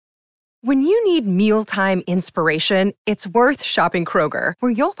When you need mealtime inspiration, it's worth shopping Kroger,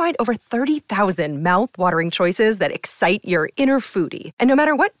 where you'll find over 30,000 mouth-watering choices that excite your inner foodie. And no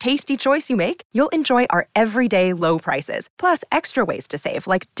matter what tasty choice you make, you'll enjoy our everyday low prices, plus extra ways to save,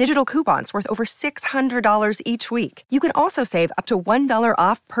 like digital coupons worth over $600 each week. You can also save up to $1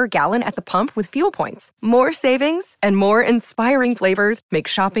 off per gallon at the pump with fuel points. More savings and more inspiring flavors make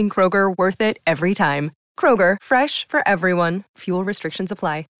shopping Kroger worth it every time. Kroger, fresh for everyone. Fuel restrictions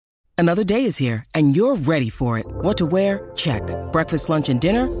apply. Another day is here, and you're ready for it. What to wear? Check. Breakfast, lunch, and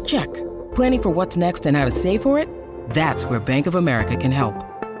dinner? Check. Planning for what's next and how to save for it? That's where Bank of America can help.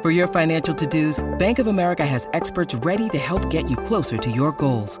 For your financial to-dos, Bank of America has experts ready to help get you closer to your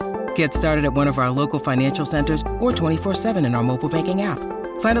goals. Get started at one of our local financial centers or 24/7 in our mobile banking app.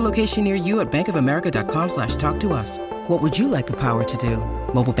 Find a location near you at bankofamerica.com/talktous. What would you like the power to do?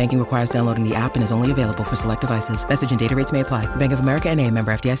 Mobile banking requires downloading the app and is only available for select devices. Message and data rates may apply. Bank of America N.A.,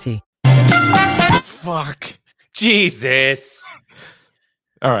 member FDIC. Fuck. Jesus.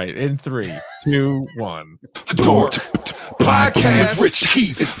 All right, in 3, 2, 1. The Dork Podcast. Rich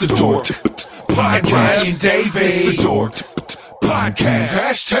Keith. It's the Dork Podcast. David. It's the Dork Podcast.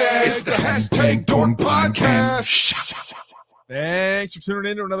 Hashtag. It's the hashtag Dork Podcast. Thanks for tuning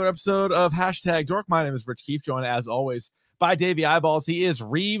in to another episode of Hashtag Dork. My name is Rich Keith, joined as always by Davey Eyeballs. He is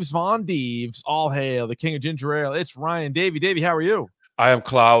Reeves Von Deeves. All hail the king of ginger ale. It's Ryan. Davey, how are you? I am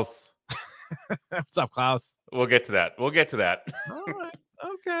Klaus. What's up, Klaus? We'll get to that. All right.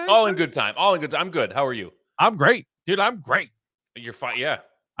 Okay. All in good time. I'm good. How are you? I'm great. Dude, I'm great. You're fine. Yeah.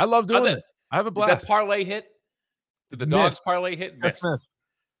 I love doing this. I have a blast. Did that parlay hit? Did the dogs parlay hit? Missed.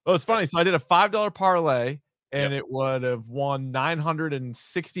 Oh, it's funny. So I did a $5 parlay, and it would have won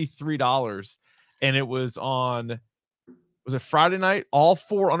 $963. And it was it Friday night? All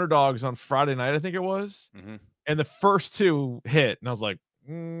 4 underdogs on Friday night, I think it was. Mm-hmm. And the first 2 hit. And I was like,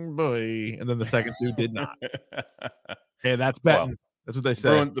 boy. And then the second 2 did not. And that's betting. Well, that's what they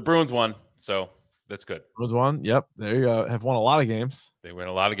say. The Bruins won, so that's good. Bruins won. Yep. There you go. Have won a lot of games. They win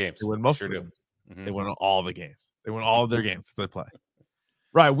a lot of games. They win most of the games. Mm-hmm. They win all the games. They win all of their games they play.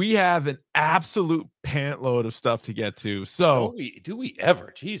 Right. We have an absolute pant load of stuff to get to. So do we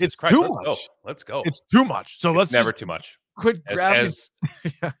ever? Jesus it's Christ. Too much. Let's go. It's too much. So it's never too much. Quit grabbing.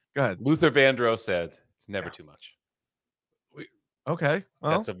 Yeah, go ahead. Luther Vandross said it's never too much. Okay.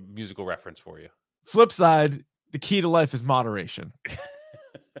 Well, that's a musical reference for you. Flip side, the key to life is moderation.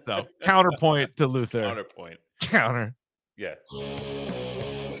 So counterpoint to Luther. Counter. Yeah.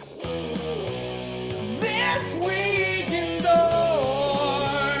 This week in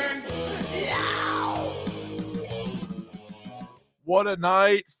Dork. What a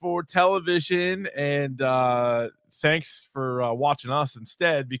night for television, and thanks for watching us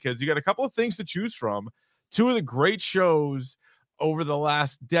instead, because you got a couple of things to choose from. 2 of the great shows over the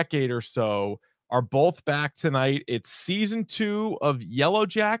last decade or so are both back tonight. It's season 2 of Yellow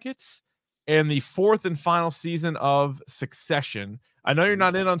Jackets and the 4th and final season of Succession. I know you're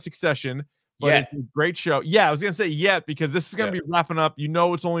not in on Succession, but it's a great show. Yeah, I was going to say yet, because this is going to be wrapping up. You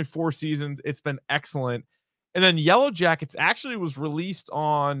know, it's only 4 seasons. It's been excellent. And then Yellow Jackets actually was released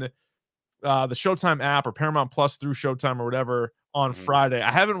on the Showtime app or Paramount Plus through Showtime or whatever on Friday. I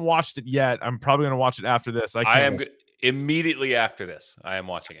haven't watched it yet. I'm probably going to watch it after this. I am immediately after this. I am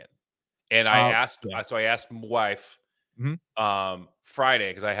watching it. And I asked my wife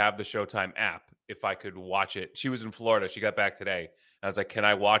Friday, because I have the Showtime app, if I could watch it. She was in Florida. She got back today. And I was like, can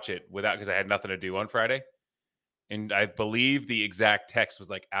I watch it without, because I had nothing to do on Friday. And I believe the exact text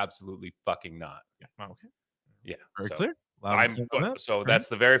was like, absolutely fucking not. Yeah. Okay. Yeah. Very clear. So that's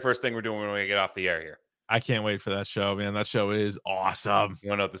the very first thing we're doing when we get off the air here. I can't wait for that show, man. That show is awesome. You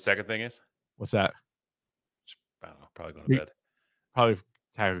want to know what the second thing is? What's that? I don't know. Probably going to bed. Probably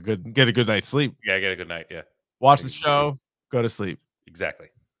get a good night's sleep. Yeah, get a good night. Yeah. Watch the show. Go to sleep. Exactly.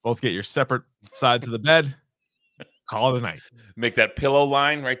 Both get your separate sides of the bed. Call it a night. Make that pillow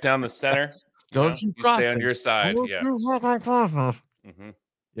line right down the center. Don't you cross stay on your side. Yeah.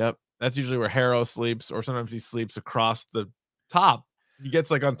 Yep. That's usually where Harrow sleeps, or sometimes he sleeps across the top. He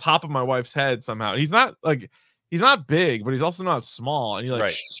gets like on top of my wife's head somehow. He's not big, but he's also not small. And you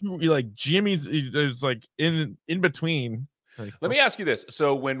like Jimmy's is like in between. Like, let me ask you this.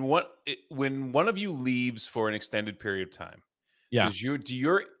 So when one of you leaves for an extended period of time, do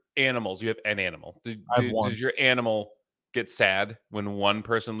your animals, you have an animal, does your animal get sad when one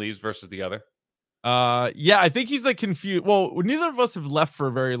person leaves versus the other? I think he's like confused. Well, neither of us have left for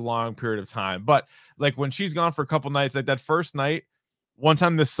a very long period of time, but like when she's gone for a couple nights, like that first night, one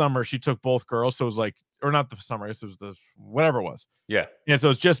time this summer, she took both girls. So it was like or not the summer. I guess it was the whatever it was. Yeah. And so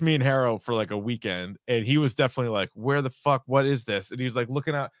it's just me and Harrow for like a weekend. And he was definitely like, where the fuck? What is this? And he was like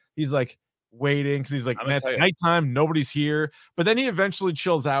looking out. He's like waiting because he's like, man, it's nighttime. Nobody's here. But then he eventually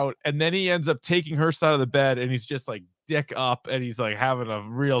chills out. And then he ends up taking her side of the bed. And he's just like dick up. And he's like having a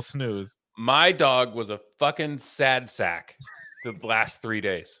real snooze. My dog was a fucking sad sack the last 3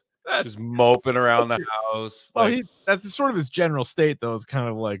 days. Just moping around the house. Well, that's sort of his general state, though. It's kind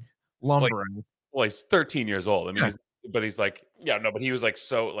of like lumbering. Well, he's 13 years old. I mean, but he's like, but he was like,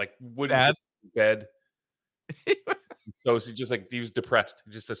 so like, wouldn't get bed. So he just like, he was depressed,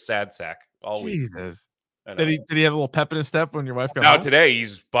 just a sad sack all week. Jesus. Did he have a little pep in his step when your wife got home? No, today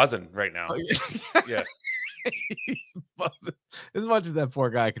he's buzzing right now. Yeah. He's buzzing. As much as that poor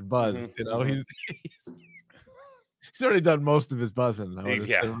guy can buzz, you know, he's already done most of his buzzing.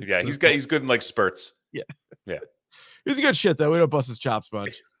 He's good in like spurts. Yeah. He's a good shit though. We don't bust his chops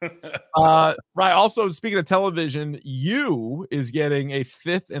much. Right. Also, speaking of television, You is getting a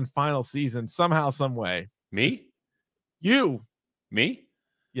 5th and final season somehow, some way. Me? You? Me?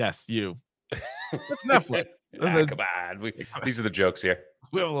 Yes, you. That's Netflix. Come on. These are the jokes here.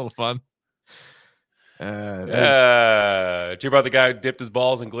 We have a little fun. Did you hear about the guy who dipped his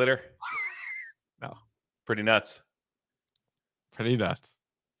balls in glitter? No. Pretty nuts. Pretty nuts.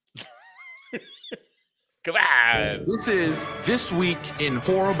 Come on. This is This Week in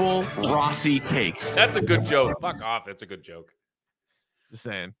Horrible Rossi Takes. That's a good joke. Fuck off. That's a good joke. Just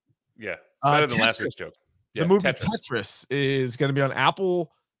saying. Yeah. Better than Tetris. last week's joke. Yeah, the movie Tetris is going to be on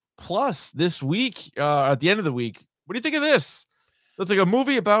Apple Plus this week, at the end of the week. What do you think of this? It's like a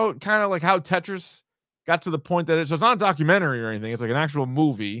movie about kind of like how Tetris got to the point that so it's not a documentary or anything. It's like an actual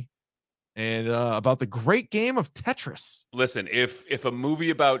movie and about the great game of Tetris. Listen, if a movie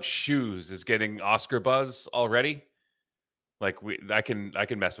about shoes is getting Oscar buzz already, like I can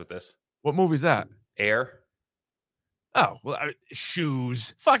mess with this. What movie is that? Air. Oh, well,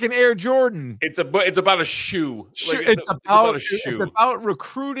 shoes. Fucking Air Jordan. It's about a shoe. Like, it's about a shoe. It's about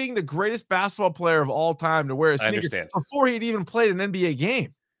recruiting the greatest basketball player of all time to wear a sneaker before he'd even played an NBA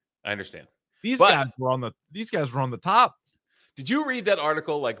game. I understand. These guys were on the top. Did you read that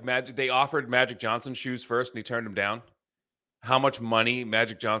article? Like they offered Magic Johnson shoes first, and he turned them down. How much money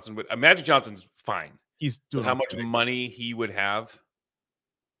Magic Johnson would? Magic Johnson's fine. He's doing how much money he would have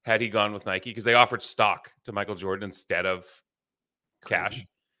had he gone with Nike, because they offered stock to Michael Jordan instead of cash.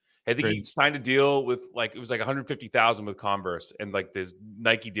 I think he signed a deal with it was like $150,000 with Converse, and like this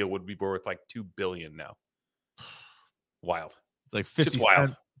Nike deal would be worth like $2 billion now. Wild. It's like 50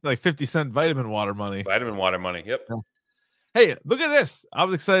 cent, like 50-cent vitamin water money. Vitamin water money. Yep. Yeah. Hey, look at this. I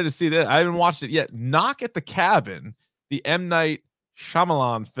was excited to see that. I haven't watched it yet. Knock at the Cabin, the M. Night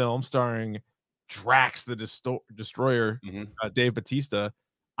Shyamalan film starring Drax the Destroyer, Dave Bautista.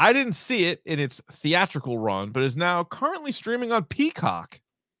 I didn't see it in its theatrical run, but is now currently streaming on Peacock.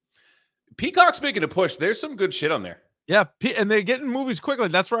 Peacock's making a push. There's some good shit on there. Yeah, and they're getting movies quickly.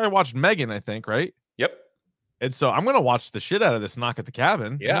 That's where I watched Megan, I think, right? Yep. And so I'm going to watch the shit out of this Knock at the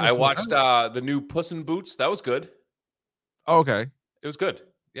Cabin. Yeah, I watched the new Puss in Boots. That was good. Oh, okay. It was good.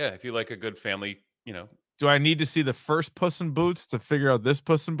 Yeah, if you like a good family, Do I need to see the first Puss in Boots to figure out this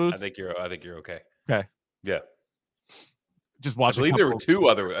Puss in Boots? I think you're okay. Okay. Yeah. Just watch. I believe there were two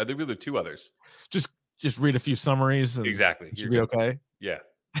others. Just read a few summaries. And exactly. It should be okay. Yeah.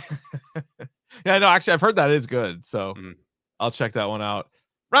 Yeah. No, actually, I've heard that is good. So I'll check that one out.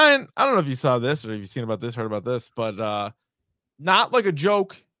 Ryan, I don't know if you saw this or if you've seen about this, heard about this, but not like a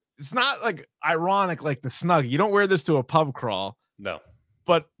joke. It's not like ironic like the Snug. You don't wear this to a pub crawl. No.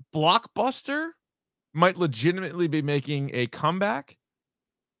 But Blockbuster might legitimately be making a comeback.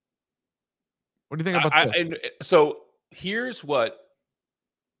 What do you think about this? So here's what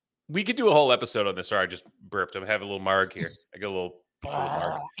we could do a whole episode on this. Sorry, I just burped. I'm having a little marg here. I got a little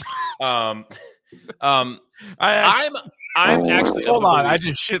marg. I'm actually hold on. I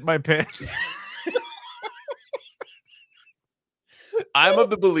just shit my pants. I'm of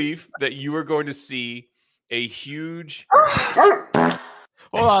the belief that you are going to see a huge. Hold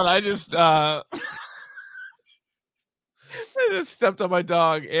on. I just stepped on my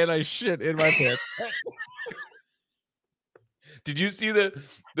dog and I shit in my pants. Did you see the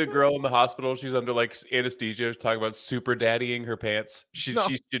girl in the hospital? She's under like anesthesia, talking about super daddying her pants. She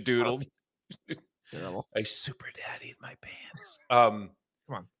doodled. Terrible. I super daddied my pants. Come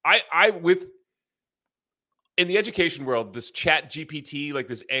on. I with in the education world, this Chat GPT, like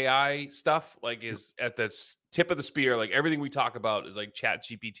this AI stuff, like is at the tip of the spear. Like everything we talk about is like Chat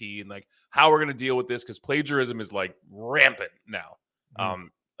GPT and like how we're gonna deal with this, because plagiarism is like rampant now.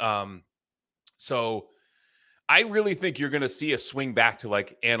 So I really think you're gonna see a swing back to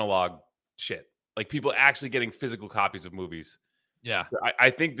like analog shit. like people actually getting physical copies of movies. Yeah. I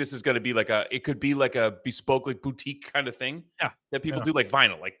think this is going to be it could be like a bespoke, like boutique kind of thing. Yeah. That people do, like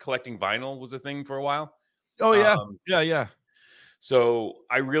vinyl, like collecting vinyl was a thing for a while. Oh yeah. Yeah. So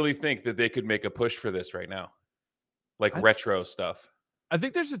I really think that they could make a push for this right now. Like retro stuff. I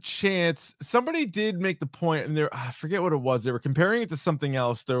think there's a chance. Somebody did make the point, and I forget what it was. They were comparing it to something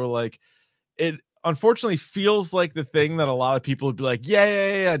else. They were like, it unfortunately feels like the thing that a lot of people would be like,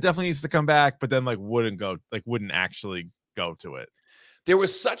 yeah, definitely needs to come back, but then wouldn't actually go to it. There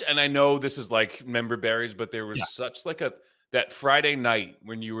was such, and I know this is like member berries, but there was such like that Friday night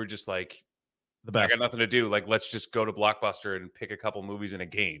when you were just like, the best. I got nothing to do. Like, let's just go to Blockbuster and pick a couple movies in a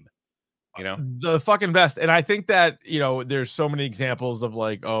game. You know, the fucking best. And I think that, there's so many examples of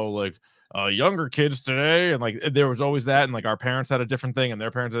like, younger kids today. And like, there was always that. And like, our parents had a different thing and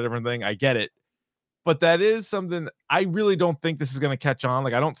their parents had a different thing. I get it. But that is something I really don't think this is going to catch on.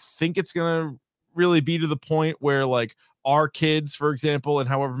 Like, I don't think it's going to really be to the point where like our kids, for example, in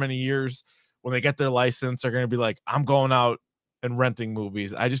however many years, when they get their license, are going to be like, I'm going out and renting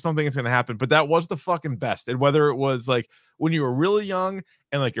movies. I just don't think it's going to happen. But that was the fucking best. And whether it was like when you were really young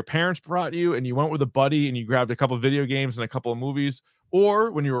and like your parents brought you and you went with a buddy and you grabbed a couple of video games and a couple of movies, or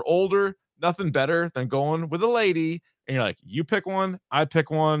when you were older, nothing better than going with a lady and you're like, you pick one, I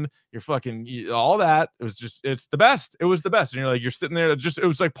pick one, you're fucking all that. It's the best. It was the best. And you're like, you're sitting there, it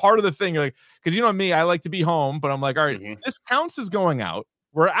was like part of the thing. You're like, because you know me, I like to be home, but I'm like, all right, this counts as going out.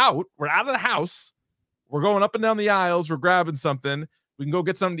 We're out of the house. We're going up and down the aisles. We're grabbing something. We can go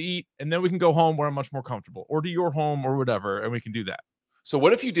get something to eat, and then we can go home where I'm much more comfortable, or to your home or whatever, and we can do that. So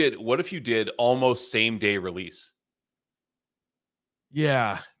what if you did almost same day release?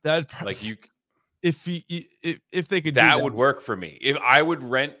 Yeah, that like you, if they could, that would work for me. If I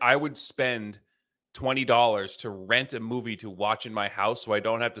would spend $20 to rent a movie to watch in my house, so I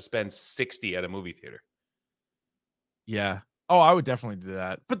don't have to spend $60 at a movie theater. Yeah. Oh, I would definitely do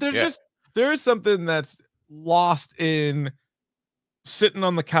that. But there is something that's lost in sitting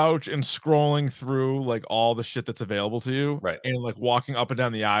on the couch and scrolling through like all the shit that's available to you, right? And like walking up and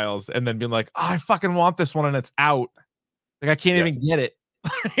down the aisles and then being like, I fucking want this one and it's out. Like I can't even get it.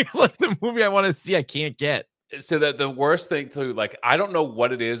 Like the movie I want to see, I can't get. So that the worst thing too, like I don't know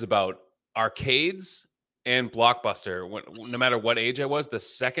what it is about arcades and Blockbuster. No matter what age I was, the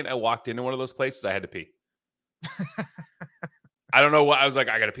second I walked into one of those places, I had to pee. I don't know what I was like.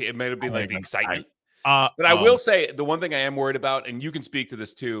 I gotta pee. It may have been like the excitement. But I will say the one thing I am worried about, and you can speak to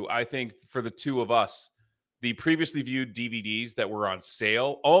this too. I think for the two of us, the previously viewed DVDs that were on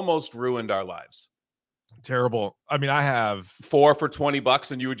sale almost ruined our lives. Terrible. I mean, I have 4 for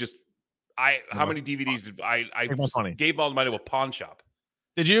 $20, and you would just. How many DVDs did I gave all the money to a pawn shop?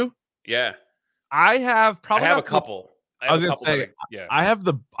 Did you? Yeah, I have a couple. I was gonna say, I have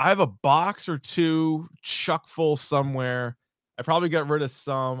a box or two chuck full somewhere. I probably got rid of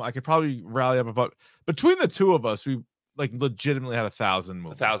some. I could probably rally up about between the two of us. We like legitimately had 1,000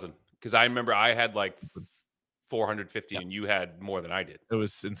 movies. 1,000, because I remember I had like 450, and you had more than I did. It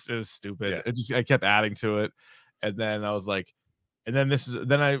was stupid. Yeah. I kept adding to it, and then I was like, and then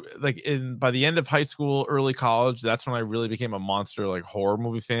I like by the end of high school, early college. That's when I really became a monster like horror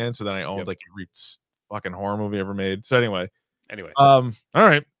movie fan. So then I owned like every fucking horror movie ever made. So anyway, all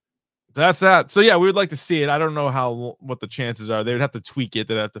right. That's that. So yeah, we would like to see it. I don't know what the chances are. They would have to tweak it.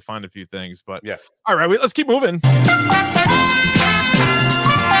 They'd have to find a few things, but yeah. All right, let's keep moving.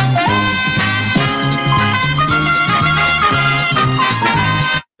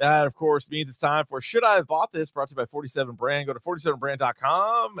 That, of course, means it's time for Should I Have Bought This? Brought to you by 47 Brand. Go to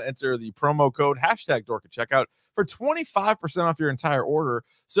 47brand.com, enter the promo code #Dork at checkout for 25% off your entire order.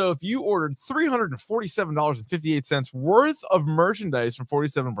 So if you ordered $347.58 worth of merchandise from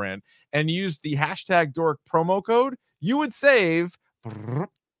 47 Brand and used the #Dork promo code, you would save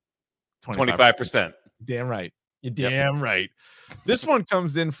 25%. Damn right. You're damn right. This one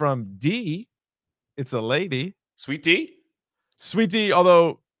comes in from D. It's a lady. Sweet D,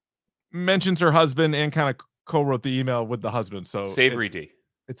 although mentions her husband and kind of co-wrote the email with the husband. So Savory D.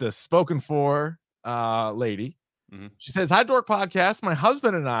 It's a spoken for lady. Mm-hmm. She says, "Hi, Dork Podcast. My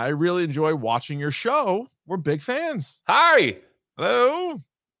husband and I really enjoy watching your show. We're big fans. Hi. Hello.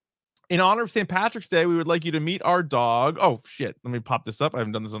 In honor of St. Patrick's Day, we would like you to meet our dog." Oh, shit. Let me pop this up. I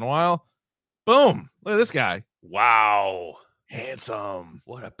haven't done this in a while. Boom. Look at this guy. Wow. Handsome.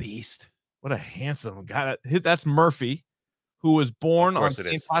 What a beast. What a handsome guy. That's Murphy, who was born on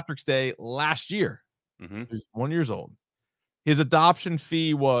St. Patrick's Day last year. Mm-hmm. He's 1 year old. His adoption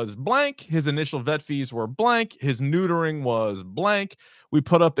fee was blank. His initial vet fees were blank. His neutering was blank. We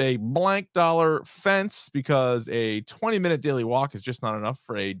put up a blank dollar fence because a 20-minute daily walk is just not enough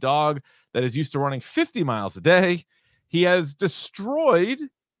for a dog that is used to running 50 miles a day. He has destroyed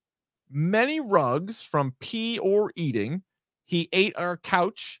many rugs from pee or eating. He ate our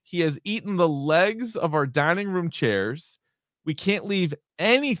couch. He has eaten the legs of our dining room chairs. We can't leave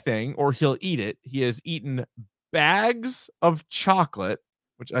anything or he'll eat it. He has eaten bags of chocolate,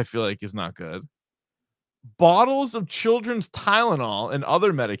 which I feel like is not good. Bottles of children's Tylenol and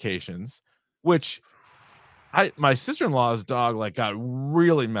other medications, which my sister-in-law's dog like got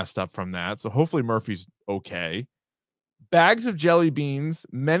really messed up from that. So hopefully Murphy's okay. Bags of jelly beans,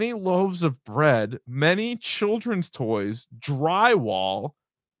 many loaves of bread, many children's toys, drywall,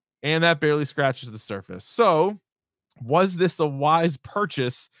 and that barely scratches the surface. So was this a wise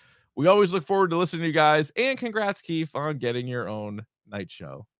purchase? We always look forward to listening to you guys, and congrats, Keith, on getting your own night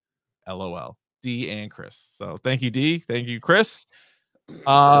show. LOL. D and Chris. So thank you, D. Thank you, Chris.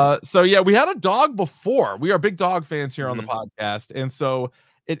 So yeah, we had a dog before. We are big dog fans here on the podcast, and so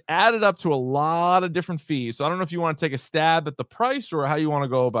it added up to a lot of different fees. So I don't know if you want to take a stab at the price or how you want to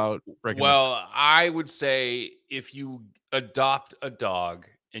go about breaking this. I would say if you adopt a dog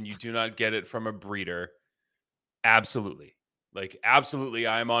and you do not get it from a breeder, absolutely. Like, absolutely,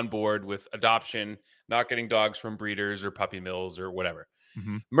 I'm on board with adoption, not getting dogs from breeders or puppy mills or whatever.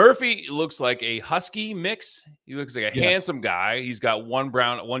 Murphy looks like a husky mix. He looks like a handsome guy. He's got one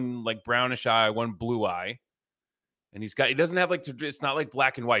like brownish eye, one blue eye. And he doesn't have like, it's not like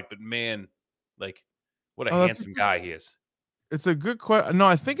black and white, but man, like what a handsome guy he is. It's a good question. No,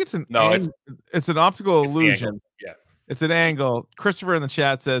 I think it's it's an optical illusion. Yeah. It's an angle. Christopher in the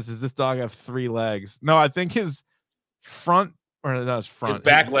chat says, does this dog have 3 legs? No, I think his front his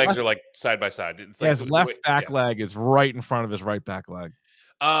back legs are like side by side. It's like his left back leg is right in front of his right back leg.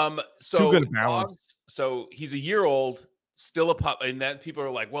 So too good balance. So he's a year old, still a pup, and that people are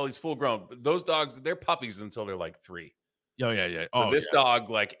like, well, he's full grown. But those dogs, they're puppies until they're like 3. Oh yeah. So this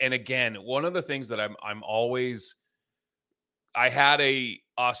dog, like, and again, one of the things that I had a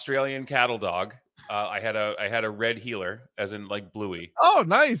Australian cattle dog. I had a red heeler, as in like Bluey. Oh,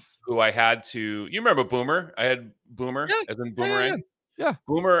 nice. Who I had to, you remember Boomer? I had Boomer, as in Boomerang. Yeah.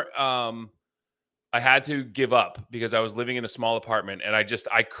 Boomer, I had to give up because I was living in a small apartment and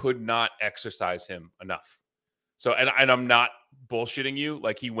I could not exercise him enough. So, and I'm not bullshitting you.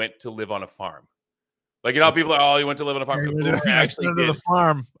 Like, he went to live on a farm. Like, you know, people are, oh, he went to live on a farm. Boomer actually did. The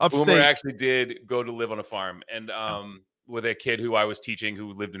farm upstate. Boomer actually did go to live on a farm. And, with a kid who I was teaching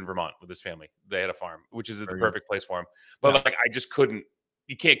who lived in Vermont with his family. They had a farm, which is the perfect place for him. But like, I just couldn't,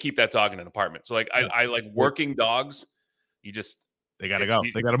 you can't keep that dog in an apartment. So like, I like working dogs. They got to go.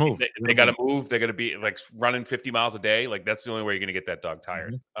 They got to move. They got to move. They got to be like running 50 miles a day. Like, that's the only way you're going to get that dog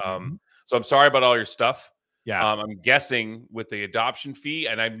tired. So I'm sorry about all your stuff. Yeah. I'm guessing with the adoption fee,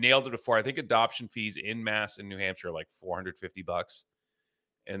 and I've nailed it before. I think adoption fees in Mass and New Hampshire are like $450.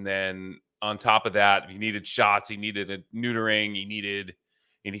 And then on top of that, he needed shots, he needed a neutering,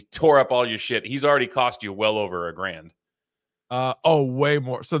 and he tore up all your shit. He's already cost you well over $1,000. Way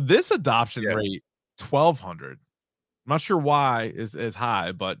more. So this adoption rate, $1,200. I'm not sure why is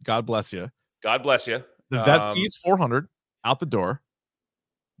high, but God bless you. God bless you. The vet fees $400 out the door.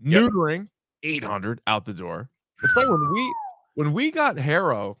 Neutering $800 out the door. It's funny when we got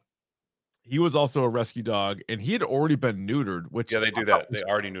Harrow, he was also a rescue dog, and he had already been neutered. Which they do that. They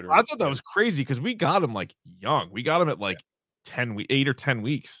already neutered. I thought that was crazy because we got him like young. We got him at like 8 or 10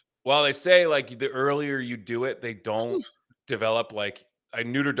 weeks. Well, they say like the earlier you do it, they don't develop like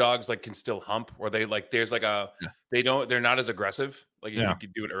neuter dogs like can still hump, or they like there's like they're not as aggressive. Like you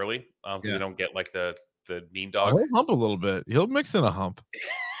can do it early because they don't get like the mean dog. He'll hump a little bit. He'll mix in a hump.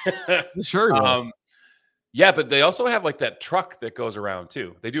 Sure. Yeah, but they also have like that truck that goes around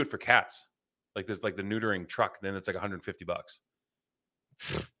too. They do it for cats. Like there's like the neutering truck, then it's like $150.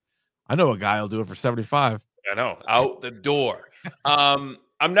 I know a guy will do it for 75. I know, out the door. I'm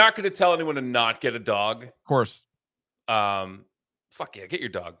not going to tell anyone to not get a dog. Of course. Fuck yeah, get your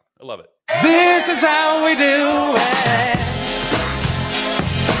dog. I love it. This is how we do it.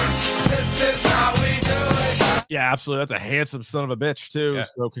 This is how we do it. Yeah, absolutely. That's a handsome son of a bitch too. Yeah.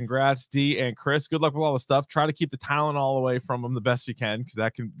 So congrats, D and Chris. Good luck with all the stuff. Try to keep the Tylenol away from them the best you can, because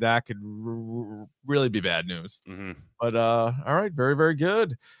that could really be bad news. But all right, very, very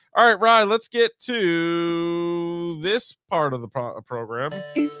good. All right, Ryan, let's get to this part of the program.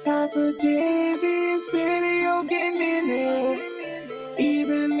 It's time for Davy's video game minute,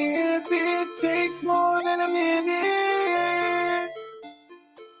 even if it takes more than a minute.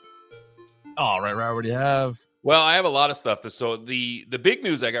 All right, Ryan, what do you have? Well, I have a lot of stuff. So the big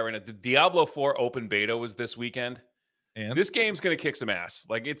news I got right now, the Diablo 4 open beta was this weekend. And this game's gonna kick some ass.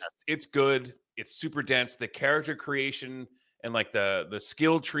 Like it's good. It's super dense. The character creation and like the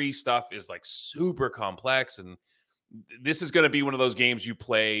skill tree stuff is like super complex. And this is gonna be one of those games you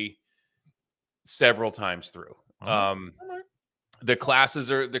play several times through. The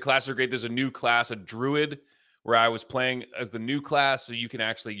classes are great. There's a new class, a druid, where I was playing as the new class, so you can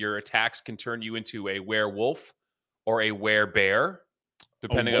actually your attacks can turn you into a werewolf or a werebear,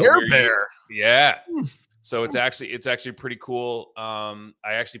 depending on where bear. Yeah. So it's actually pretty cool. I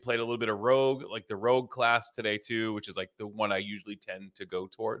actually played a little bit of rogue, like the rogue class today too, which is like the one I usually tend to go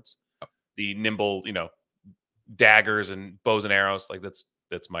towards. The nimble, daggers and bows and arrows. Like that's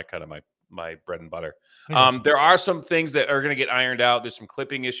my kind of my bread and butter. There are some things that are going to get ironed out. There's some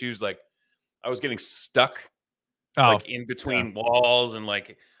clipping issues. Like I was getting stuck like in between walls, and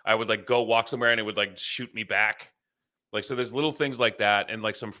like I would like go walk somewhere and it would like shoot me back. Like, so there's little things like that, and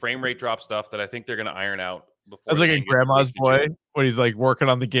like some frame rate drop stuff that I think they're going to iron out before. That's like in Grandma's Boy when he's like working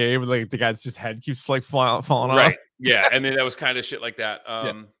on the game and like the guy's just head keeps like falling off. Yeah. And then that was kind of shit like that.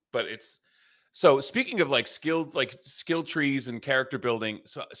 But it's, so speaking of like skill trees and character building,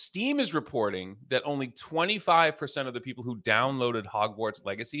 so Steam is reporting that only 25% of the people who downloaded Hogwarts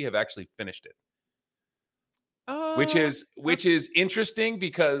Legacy have actually finished it. Which is interesting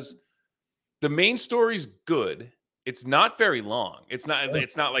because the main story's good. It's not very long. It's not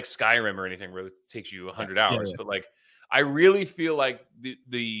like Skyrim or anything where it takes you 100 hours, but like I really feel like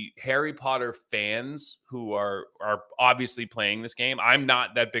the Harry Potter fans who are obviously playing this game. I'm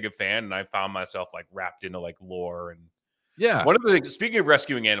not that big a fan, and I found myself like wrapped into like lore and one of the things. Speaking of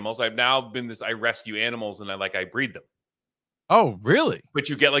rescuing animals, I've now been I rescue animals and I breed them. Oh, really? But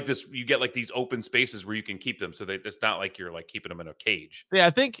you get like these open spaces where you can keep them, so that it's not like you're like keeping them in a cage. Yeah, I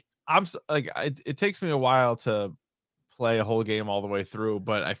think it takes me a while to play a whole game all the way through,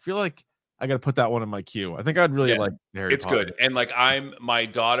 but I feel like I got to put that one in my queue. I think I'd really like Harry Potter. It's good. And like my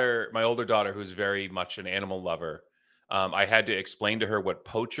older daughter, who's very much an animal lover. I had to explain to her what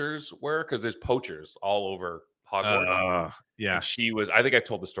poachers were, because there's poachers all over Hogwarts. And I think I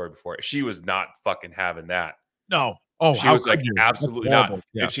told the story before. She was not fucking having that. No. Oh, she was like, absolutely not.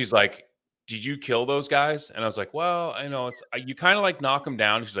 Yeah. And she's like, did you kill those guys? And I was like, well, I know it's you kind of like knock them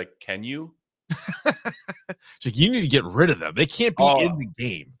down. She's like, can you? She's like, you need to get rid of them. They can't be in the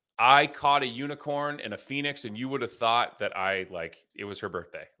game. I caught a unicorn and a phoenix, and you would have thought that it was her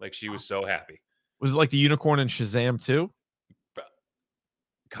birthday. Like she was so happy. Was it like the unicorn in Shazam too?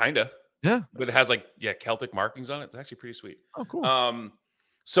 Kinda. Yeah. But it has like Celtic markings on it. It's actually pretty sweet. Oh, cool.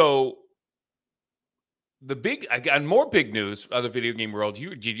 So and more big news of the video game world.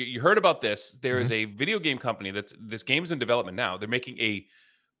 You heard about this? There is a video game company this game is in development now. They're making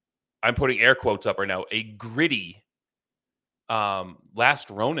I'm putting air quotes up right now, a gritty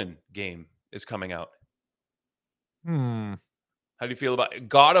Last Ronin game is coming out. How do you feel about it?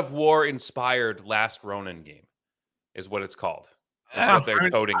 God of War inspired Last Ronin game is what it's called. That's what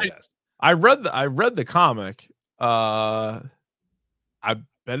they're coding it as. I read the comic. I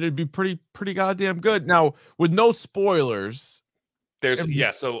bet it'd be pretty goddamn good. Now, with no spoilers.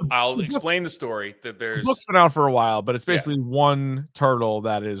 So I'll explain the story. That the book's been out for a while, but it's basically one turtle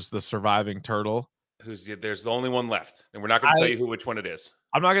that is the surviving turtle. There's the only one left, and we're not going to tell you which one it is.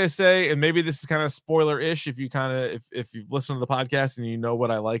 I'm not going to say, and maybe this is kind of spoiler-ish if you if you've listened to the podcast and you know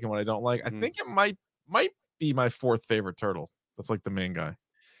what I like and what I don't like. I think it might be my fourth favorite turtle. That's like the main guy.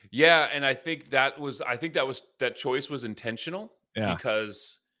 Yeah, and I think that choice was intentional. Yeah.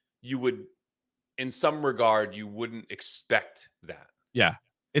 Because you would, in some regard, you wouldn't expect that. Yeah.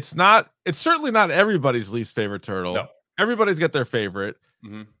 It's certainly not everybody's least favorite turtle. No. Everybody's got their favorite.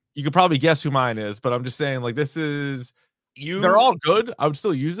 You could probably guess who mine is, but I'm just saying, like, this is they're all good. I would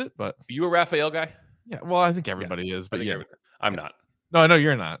still use it, but you a Raphael guy? Yeah, well, I think everybody is, but I'm not. No,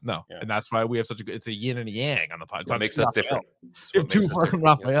 you're not. No. Yeah. And that's why we have it's a yin and a yang on the podcast. It makes us different. You have two fucking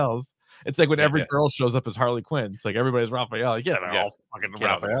Raphaels. It's like when every girl shows up as Harley Quinn. It's like everybody's Raphael. They're all fucking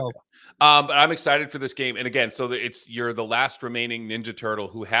Raphaels. But I'm excited for this game. And again, so you're the last remaining Ninja Turtle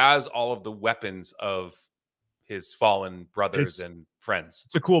who has all of the weapons of his fallen brothers and friends.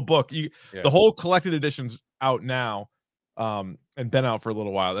 It's a cool book. The whole collected edition's out now. And been out for a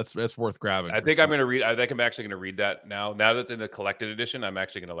little while. That's worth grabbing. I think I'm actually gonna read that now. Now that's in the collected edition, I'm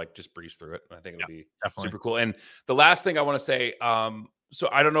actually gonna like just breeze through it. I think it'll be super cool. And the last thing I want to say, so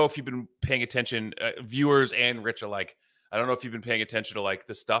I don't know if you've been paying attention, viewers and Rich alike. I don't know if you've been paying attention to like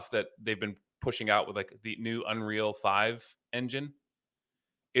the stuff that they've been pushing out with like the new Unreal 5 engine.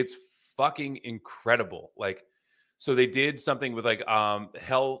 It's fucking incredible. Like, so they did something with like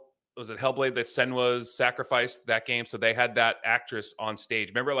was it Hellblade that Senwa's sacrificed that game? So they had that actress on stage.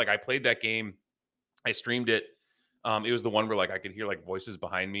 Remember, like I played that game, I streamed it. It was the one where like I could hear like voices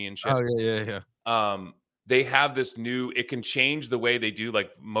behind me and shit. Oh yeah. They have this new, it can change the way they do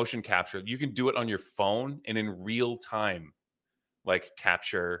like motion capture. You can do it on your phone and in real time, like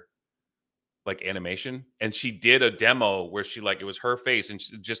capture like animation. And she did a demo where she like, it was her face and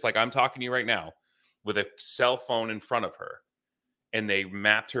just like I'm talking to you right now with a cell phone in front of her. And they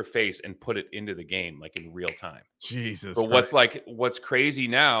mapped her face and put it into the game like in real time. Jesus. But what's crazy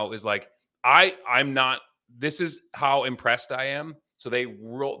now is like I'm not, this is how impressed I am. So they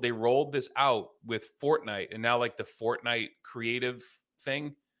rolled this out with Fortnite, and now like the Fortnite creative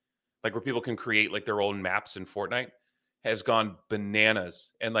thing, like where people can create like their own maps in Fortnite, has gone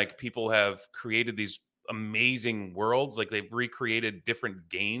bananas. And like people have created these amazing worlds. Like they've recreated different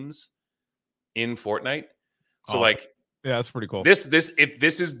games in Fortnite. So like, yeah, that's pretty cool. If this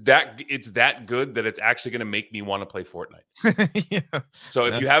is that, it's that good that it's actually going to make me want to play Fortnite. Yeah. So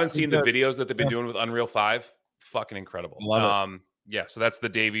if you haven't seen the videos that they've been doing with Unreal 5, fucking incredible. Love it. Yeah, so that's the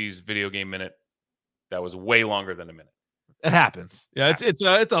Davies video game minute. That was way longer than a minute. It happens. Yeah, it's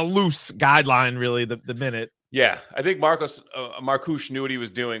a loose guideline, really. The minute. Yeah, I think Marcouche knew what he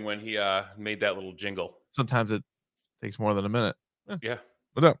was doing when he made that little jingle. Sometimes it takes more than a minute. Yeah.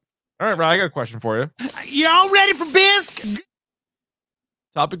 But no. All right, Brian, I got a question for you. Y'all ready for bisque?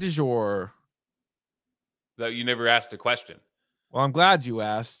 Topic du jour. That you never asked a question. Well, I'm glad you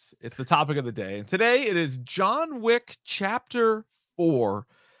asked. It's the topic of the day. And today it is John Wick Chapter 4.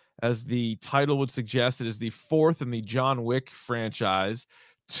 As the title would suggest, it is the fourth in the John Wick franchise.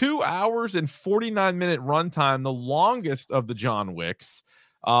 2 hours and 49-minute runtime, the longest of the John Wicks.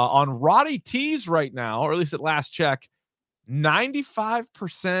 On Roddy T's right now, or at least at last check,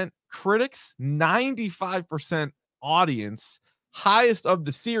 95% critics, 95% audience, highest of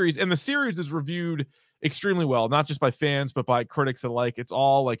the series. And the series is reviewed extremely well, not just by fans, but by critics alike. It's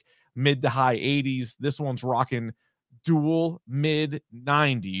all like mid to high 80s. This one's rocking dual mid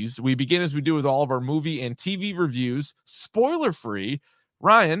 90s. We begin as we do with all of our movie and TV reviews, spoiler free.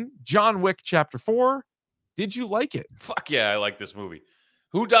 Ryan, John Wick Chapter 4, did you like it? Fuck yeah, I like this movie.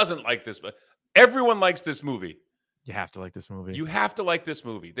 Who doesn't like this? But everyone likes this movie. You have to like this movie. You have to like this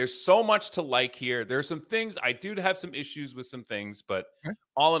movie. There's so much to like here. There's some things I do have some issues with some things, but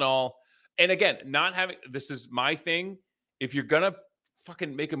all in all, and again, not having, this is my thing. If you're going to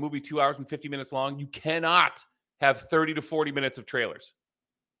fucking make a movie 2 hours and 50 minutes long, you cannot have 30 to 40 minutes of trailers.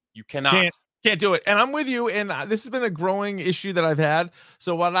 You cannot. Can't do it. And I'm with you. And this has been a growing issue that I've had.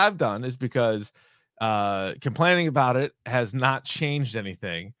 So what I've done is, because complaining about it has not changed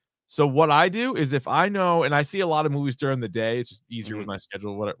anything. So what I do is, if I know, and I see a lot of movies during the day, it's just easier with my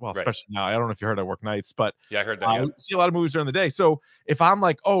schedule. Well, especially now, I don't know if you heard I work nights, but yeah, I heard that. I see a lot of movies during the day. So if I'm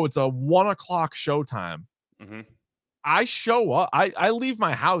like, oh, it's a 1 o'clock showtime, I show up. I leave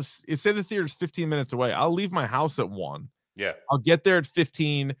my house. Say the theater's 15 minutes away. I'll leave my house at 1. Yeah. I'll get there at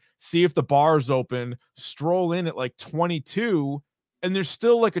 15, see if the bar's open, stroll in at like 22, and there's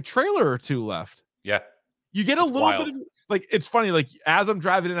still like a trailer or two left. Yeah. You get a little bit of, like, it's funny, like as I'm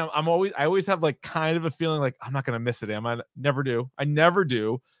driving in, I always have like kind of a feeling like I'm not going to miss it. I never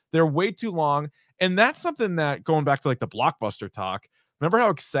do. They're way too long. And that's something that, going back to like the Blockbuster talk, remember how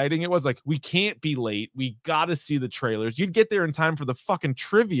exciting it was? Like, we can't be late. We got to see the trailers. You'd get there in time for the fucking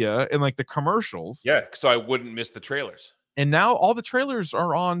trivia and like the commercials. Yeah. So I wouldn't miss the trailers. And now all the trailers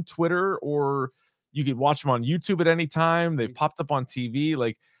are on Twitter, or you could watch them on YouTube at any time. They've popped up on TV.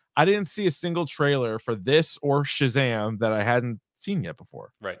 Like, I didn't see a single trailer for this or Shazam that I hadn't seen yet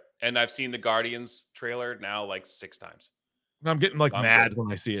before. Right. And I've seen the Guardians trailer now like 6 times. I'm getting like mad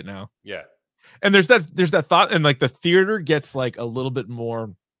when I see it now. Yeah. And there's that thought, and like the theater gets like a little bit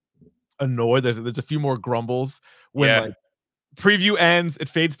more annoyed. There's a few more grumbles when like preview ends, it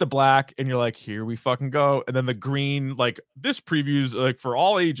fades to black, and you're like, here we fucking go. And then the green, like, this preview's like for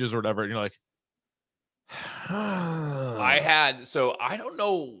all ages or whatever. And you're like, so I don't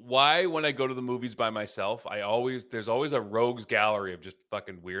know why when I go to the movies by myself, there's always a rogues gallery of just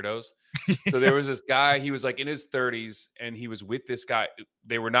fucking weirdos. So there was this guy, he was like in his 30s, and he was with this guy.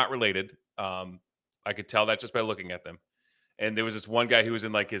 They were not related. I could tell that just by looking at them. And there was this one guy who was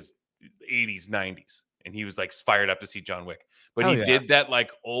in like his 80s, 90s, and he was like fired up to see John Wick. But he did that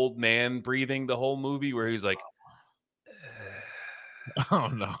like old man breathing the whole movie, where he was like, oh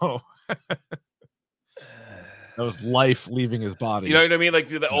no. That was life leaving his body. You know what I mean? Like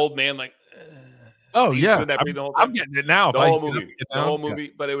the old man, like, oh yeah, that breathing the whole time. I'm getting it now. The whole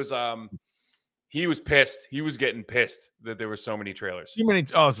movie. But it was He was pissed. He was getting pissed that there were so many trailers. Too many.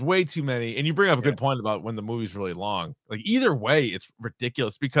 Oh, it's way too many. And you bring up a good point about when the movie's really long. Like either way, it's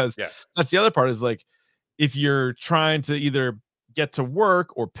ridiculous because that's the other part is like if you're trying to either get to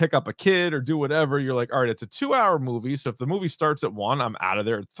work or pick up a kid or do whatever, you're like, all right, it's a 2-hour movie. So if the movie starts at 1, I'm out of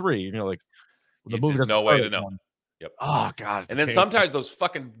there at 3. And you're like, well, the movie there's doesn't no way start to at know. 1. Yep. Oh God. And then sometimes those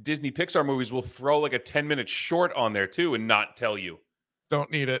fucking Disney Pixar movies will throw like a 10-minute short on there too and not tell you.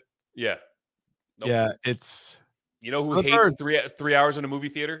 Don't need it. Yeah. Nope. Yeah, it's. You know who hates 3 hours in a movie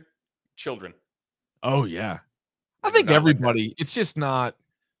theater? Children. Oh yeah, I think everybody. Like it's just not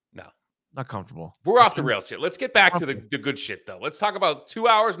comfortable. We're off the rails here. Let's get back to the good shit though. Let's talk about 2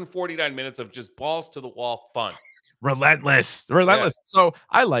 hours and 49 minutes of just balls to the wall fun. Relentless. Yeah. So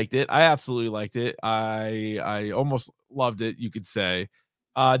I liked it. I absolutely liked it. I almost loved it. You could say.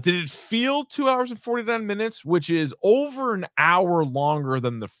 Did it feel 2 hours and 49 minutes, which is over an hour longer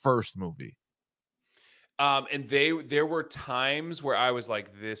than the first movie? And there were times where I was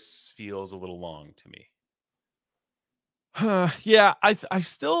like, this feels a little long to me. Yeah, I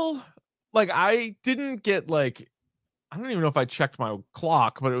still like I didn't get like I don't even know if I checked my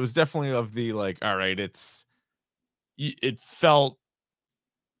clock, but it was definitely of the like, all right, it felt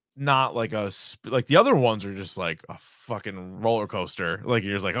not like like the other ones are just like a fucking roller coaster. Like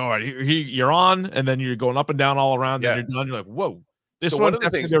you're just like, all right, you're on, and then you're going up and down all around, and you're done. You're like, whoa. This one, one of the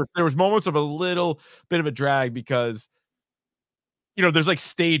things, there was moments of a little bit of a drag because, you know, there's like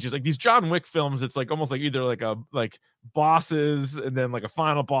stages, like these John Wick films. It's like almost like either like bosses and then like a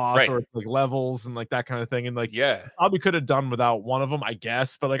final boss, or it's like levels and like that kind of thing. And like, probably could have done without one of them, I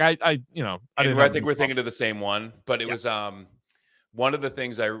guess. But like, I think we're thinking of the same one. But it was one of the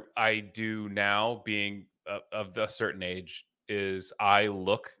things I do now, being of a certain age, is I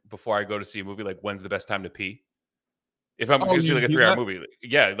look before I go to see a movie, like when's the best time to pee. If I'm going to see like a 3-hour movie,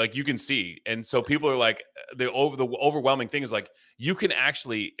 like you can see. And so people are like, the overwhelming thing is like,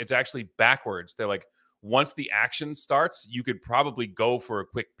 it's actually backwards. They're like, once the action starts, you could probably go for a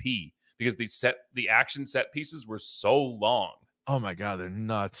quick pee because the action set pieces were so long. Oh my God, they're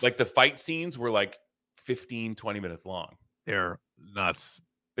nuts. Like the fight scenes were like 15, 20 minutes long. They're nuts.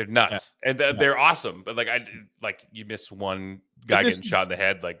 They're nuts. Yeah. And they're awesome. But like you miss one guy getting shot in the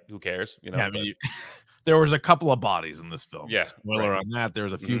head. Like who cares? You know, I mean, there was a couple of bodies in this film. Yeah. Spoiler on that. There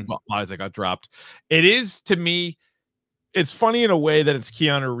was a few bodies that got dropped. It is, to me, it's funny in a way that it's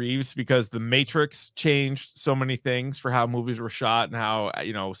Keanu Reeves because The Matrix changed so many things for how movies were shot and how,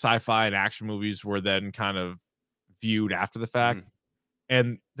 you know, sci-fi and action movies were then kind of viewed after the fact.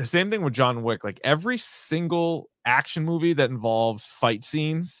 And the same thing with John Wick. Like every single action movie that involves fight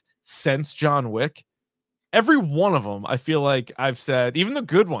scenes since John Wick, every one of them, I feel like I've said, even the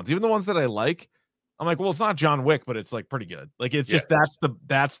good ones, even the ones that I like, I'm like, well, it's not John Wick, but it's like pretty good. Like it's just that's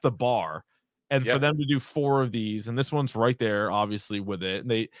the bar. And for them to do 4 of these, and this one's right there, obviously, with it.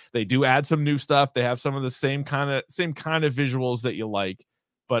 And they do add some new stuff. They have some of the same kind of visuals that you like,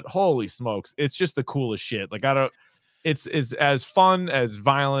 but holy smokes, it's just the coolest shit. Like it's as fun as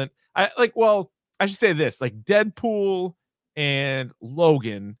violent. I should say this, like Deadpool and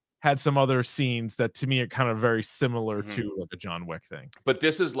Logan had some other scenes that to me are kind of very similar to like a John Wick thing. But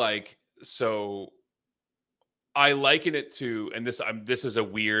this is like, so I liken it to, and this is a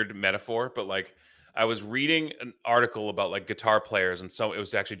weird metaphor, but like I was reading an article about like guitar players, and so it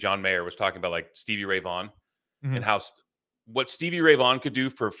was actually John Mayer was talking about like Stevie Ray Vaughan and how what Stevie Ray Vaughan could do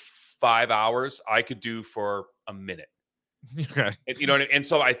for 5 hours, I could do for a minute. Okay, and, you know, and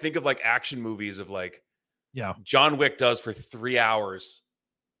so I think of like action movies of like, John Wick does for 3 hours.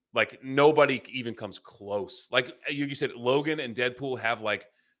 Like nobody even comes close. Like you said, Logan and Deadpool have like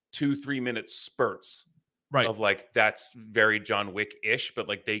 2-3 minute spurts. Right. Of like, that's very John Wick-ish, but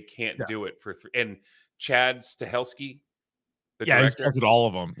like they can't do it for 3. And Chad Stahelski, the director, he's directed all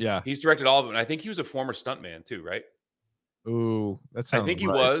of them. Yeah. He's directed all of them. And I think he was a former stuntman too, right? Ooh, I think he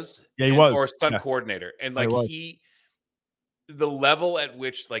was. Yeah, he was. Or stunt coordinator. And like the level at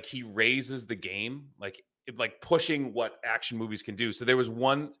which like he raises the game, like pushing what action movies can do. So there was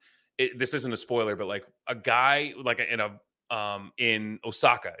one, this isn't a spoiler, but like a guy like in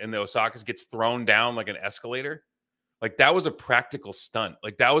Osaka, and the Osakas gets thrown down like an escalator. Like that was a practical stunt.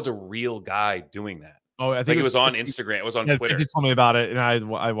 Like that was a real guy doing that. Oh, I think it was on Instagram. It was on Twitter. You told me about it, and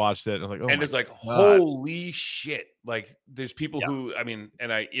I watched it. And I was like, and it's like, holy shit! Like there's people who, I mean,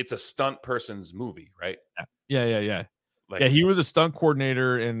 it's a stunt person's movie, right? Yeah. Like, he was a stunt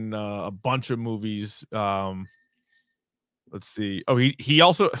coordinator in a bunch of movies. Let's see. Oh, he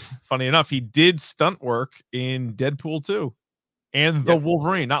also, funny enough, he did stunt work in Deadpool 2 and the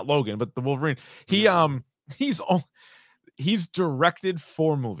Wolverine, not Logan, but the Wolverine. He's directed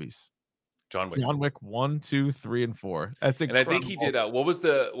 4 movies. John Wick. John Wick 1, 2, 3, and 4. That's incredible. And I think he did. What was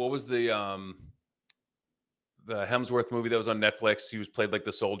the Hemsworth movie that was on Netflix? He was played like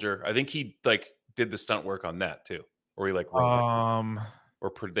the soldier. I think he like did the stunt work on that too, or he like wrote it.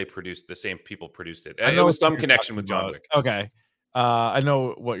 Or they produced the same people produced it. It was some connection with John Wick. Okay, I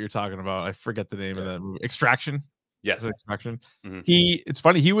know what you're talking about. I forget the name of that movie. Extraction. Yes, Extraction. Mm-hmm. It's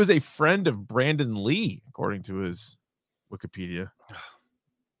funny. He was a friend of Brandon Lee, according to his Wikipedia.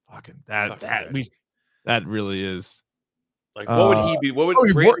 That really is. Like, what would he be? What would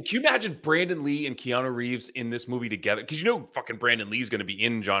can you imagine Brandon Lee and Keanu Reeves in this movie together? Because fucking Brandon Lee is going to be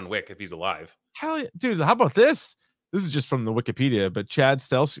in John Wick if he's alive. Hell yeah, dude! How about this? This is just from the Wikipedia, but Chad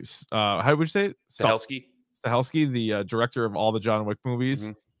Stahelski, how would you say it? Stahelski, the director of all the John Wick movies.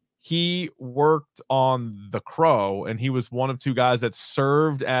 Mm-hmm. He worked on The Crow, and he was one of 2 guys that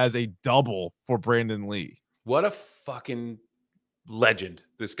served as a double for Brandon Lee. What a fucking legend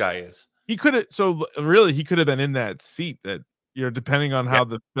this guy is. He could have, he could have been in that seat that, depending on how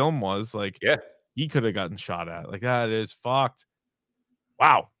the film was, he could have gotten shot at. Like, that is fucked.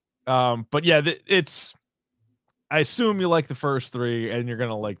 Wow. But yeah, I assume you like the first 3 and you're going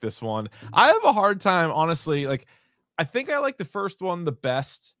to like this one. I have a hard time, honestly. Like, I think I like the first one the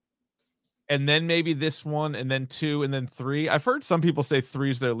best, and then maybe this one, and then 2, and then 3. I've heard some people say 3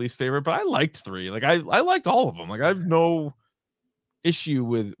 is their least favorite, but I liked 3. Like, I liked all of them. Like, I have no issue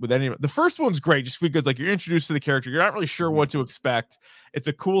with any of it. The first one's great just because, like, you're introduced to the character. You're not really sure what to expect. It's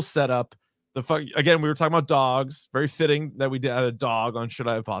a cool setup. Again, we were talking about dogs. Very fitting that we did a dog on Should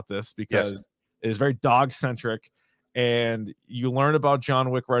I Have Bought This, because it is very dog centric. And you learn about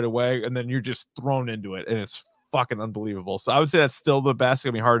John Wick right away, and then you're just thrown into it, and it's fucking unbelievable. So I would say that's still the best. It's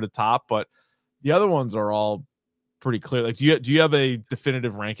gonna be hard to top, but the other ones are all pretty clear. Like, do you have a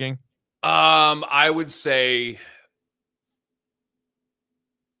definitive ranking? I would say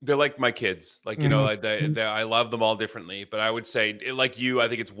they're like my kids. Like, I love them all differently, but I would say, like you, I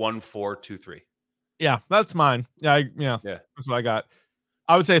think it's 1, 4, 2, 3. Yeah, that's mine. Yeah, that's what I got.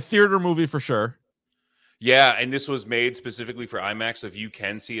 I would say a theater movie for sure. Yeah, and this was made specifically for IMAX. So if you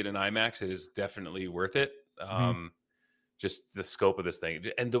can see it in IMAX, it is definitely worth it. Just the scope of this thing,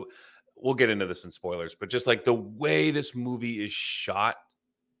 and we'll get into this in spoilers, but just like the way this movie is shot,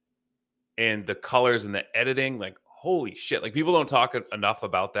 and the colors and the editing, like, holy shit! Like, people don't talk enough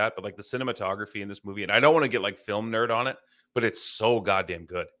about that, but like the cinematography in this movie, and I don't want to get like film nerd on it, but it's so goddamn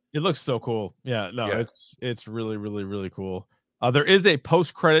good. It looks so cool. Yeah, no, it's really, really, really cool. There is a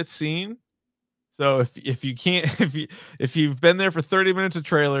post-credit scene. So if you've been there for 30 minutes of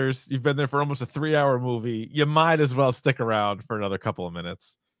trailers, you've been there for almost a 3-hour movie, you might as well stick around for another couple of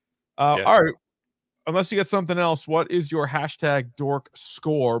minutes. All right. Unless you get something else, what is your hashtag dork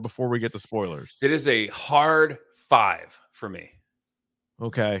score before we get to spoilers? It is a hard 5 for me.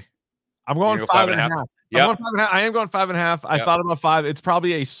 Okay. I'm going 5.5. Yep. I am going 5.5. I thought about 5. It's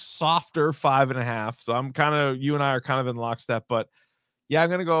probably a softer 5.5. So you and I are kind of in lockstep, but yeah, I'm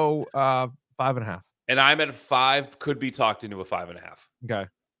going to go 5.5. And I'm at 5, could be talked into a 5.5. Okay.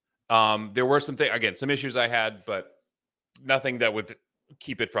 There were some issues I had, but nothing that would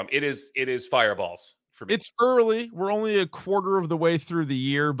keep it from. It is fireballs for me. It's early. We're only a quarter of the way through the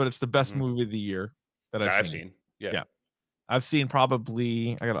year, but it's the best movie of the year that I've seen. Yeah. I've seen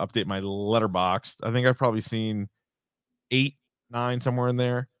probably, I got to update my letterboxd. I think I've probably seen 8, 9, somewhere in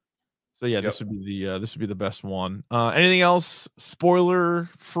there. So yeah, this would be the best one. Anything else spoiler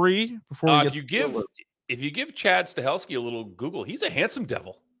free before we get if you give Chad Stahelski a little Google, he's a handsome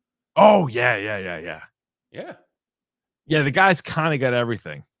devil. Oh yeah. Yeah, the guy's kind of got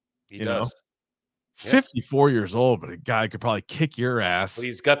everything. He does. 54 years old, but a guy could probably kick your ass. Well,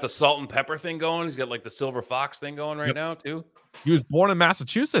 he's got the salt and pepper thing going. He's got like the silver fox thing going right now too. He was born in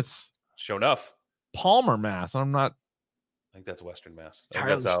Massachusetts. Sure enough. Palmer, Mass. I think that's Western Mass.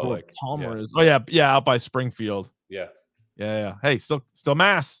 That's how Palmer is. Oh yeah, out by Springfield. Yeah. Hey, still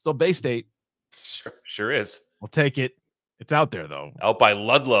Mass, still Bay State. Sure is. We'll take it. It's out there though. Out by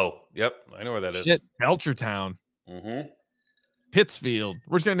Ludlow. Yep, I know where that is. Belchertown. Mm-hmm. Pittsfield.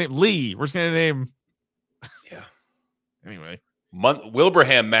 We're just gonna name Lee. We're just gonna name. Yeah. Anyway,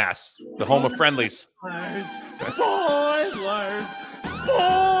 Wilbraham, Mass, the home of friendlies. Spoilers!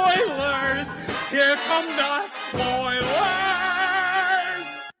 Here come the spoilers!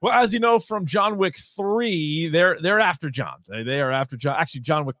 Well, as you know from John Wick 3, they're after John. They are after John. Actually,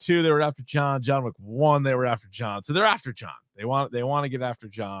 John Wick 2, they were after John. John Wick 1, they were after John. So they're after John. They want to get after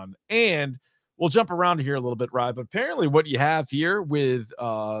John. And we'll jump around here a little bit, Ryan. But apparently, what you have here with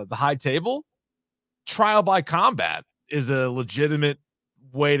the high table, trial by combat is a legitimate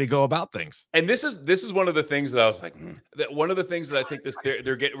way to go about things. And this is one of the things that I was like, that one of the things that I think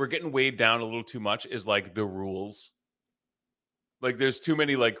we're getting weighed down a little too much is like the rules. Like there's too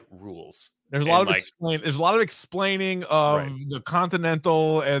many like rules. There's a lot of There's a lot of explaining of the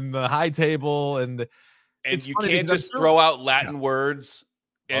continental and the high table, and you can't just throw out Latin words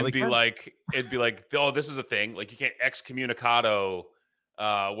and they be can. like, oh, this is a thing. Like you can't excommunicado.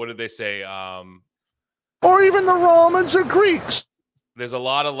 What did they say? Or even the Romans or Greeks. There's a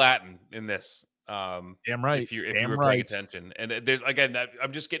lot of Latin in this. Damn right. If you were paying attention, and there's again that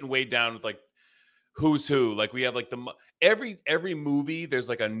I'm just getting weighed down with like who's who. Like we have like every movie, there's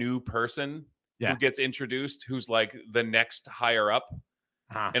like a new person who gets introduced who's like the next higher up.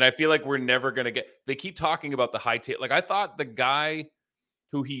 And I feel like we're never gonna get. They keep talking about the high table. Like I thought the guy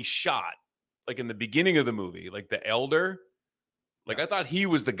who he shot, like in the beginning of the movie, like the elder, like I thought he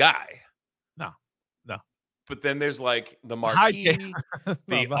was the guy. No. But then there's like the marquis,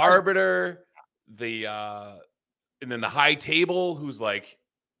 the arbiter, and then the high table, who's like,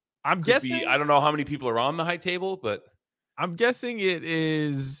 I'm guessing. I don't know how many people are on the high table, but I'm guessing it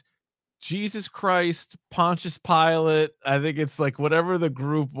is Jesus Christ, Pontius Pilate. I think it's like whatever the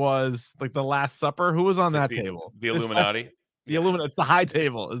group was, like the Last Supper. Who was on that table? The Illuminati. The Illuminati. It's the high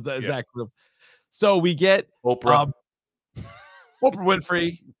table. Is that group? So we get Oprah. Oprah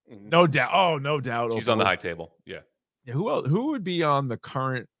Winfrey, no doubt. Oh, no doubt. She's on the high table. Yeah. Who else? Who would be on the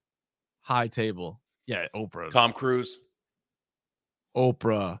current high table? Yeah, Oprah. Tom Cruise.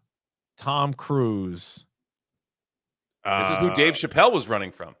 Oprah. Tom Cruise. This is who Dave Chappelle was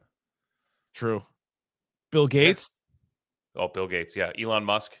running from. True. Bill Gates. Oh, Bill Gates. Yeah. Elon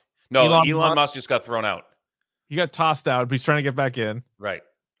Musk. No, Elon Musk just got thrown out. He got tossed out, but he's trying to get back in. Right.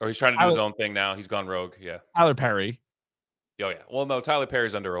 Or he's trying to do his own thing now. He's gone rogue. Yeah. Tyler Perry. Oh, yeah. Well, no, Tyler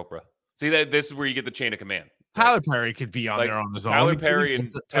Perry's under Oprah. See, this is where you get the chain of command. Right? Tyler Perry could be on there on his own. Tyler Perry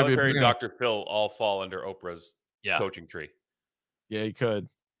and Dr. Phil all fall under Oprah's coaching tree. Yeah, he could.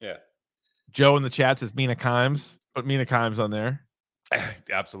 Yeah. Joe in the chat says Mina Kimes. Put Mina Kimes on there.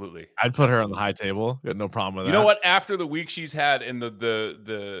 Absolutely. I'd put her on the high table. Got no problem with that. You know what? After the week she's had and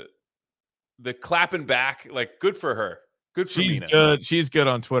the clapping back, like good for her. Good for She's Mina. good. She's good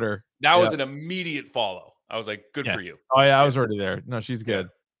on Twitter. That was an immediate follow. I was like, good for you. Oh, yeah, I was already there. No, she's good.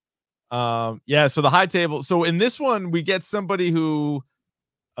 Yeah, so the high table. So in this one, we get somebody who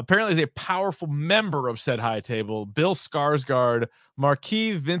apparently is a powerful member of said high table, Bill Skarsgård,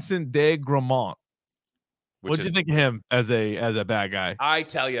 Marquis Vincent de Gramont. What did you think of him as a bad guy? I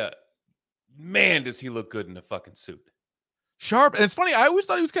tell you, man, does he look good in a fucking suit. Sharp. And it's funny, I always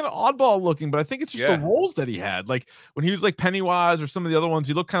thought he was kind of oddball looking, but I think it's just the roles that he had. Like when he was like Pennywise or some of the other ones,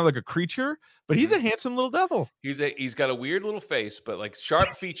 he looked kind of like a creature, but he's a handsome little devil. He's got a weird little face, but like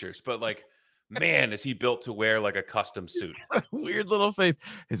sharp features, but like, man, is he built to wear like a custom suit. Weird little face.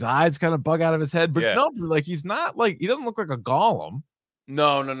 His eyes kind of bug out of his head, but no, like he's not like, he doesn't look like a golem.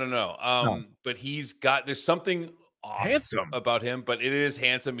 No. But there's something handsome about him, but it is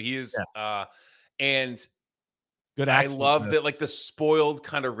handsome. He is, and good. I love that, like the spoiled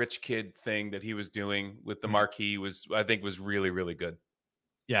kind of rich kid thing that he was doing with the Marquis I think was really, really good.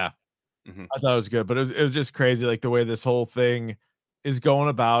 Yeah. I thought it was good, but it was just crazy. Like the way this whole thing is going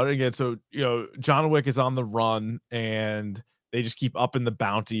about again. So, John Wick is on the run and they just keep upping the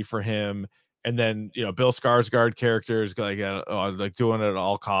bounty for him. And then, Bill Skarsgård character is like doing it at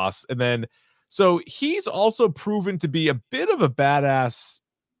all costs. And then, so he's also proven to be a bit of a badass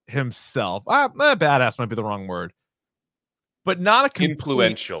himself. Badass might be the wrong word, but not a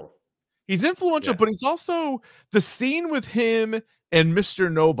influential. He's influential, but he's also the scene with him and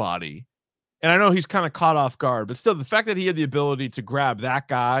Mr. Nobody. And I know he's kind of caught off guard, but still the fact that he had the ability to grab that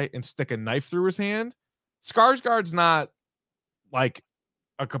guy and stick a knife through his hand, Skarsgård's not like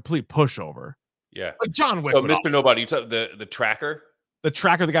a complete pushover. Yeah. Like John Wick. So Mr. Nobody, you took the tracker? The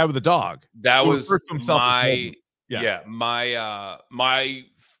tracker, the guy with the dog. That was my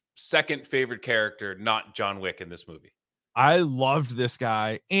second favorite character, not John Wick in this movie. I loved this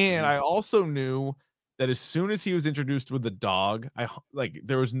guy. And I also knew that as soon as he was introduced with the dog,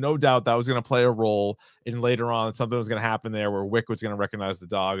 there was no doubt that was going to play a role in later on. Something was going to happen there where Wick was going to recognize the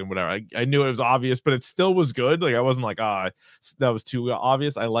dog and whatever. I knew it was obvious, but it still was good. Like I wasn't like, that was too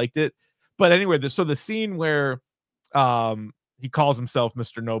obvious. I liked it. But anyway, so the scene where he calls himself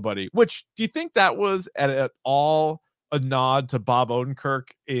Mr. Nobody, which do you think that was at all a nod to Bob Odenkirk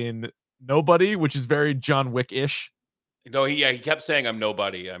in Nobody, which is very John Wick-ish? No, he kept saying, I'm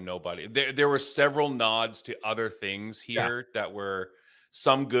nobody. There were several nods to other things here that were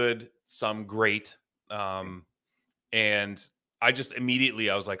some good, some great. And I just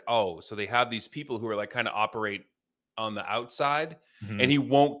immediately, I was like, oh, so they have these people who are like kind of operate on the outside, Mhm. and he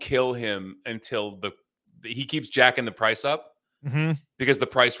won't kill him until he keeps jacking the price up Mhm. because the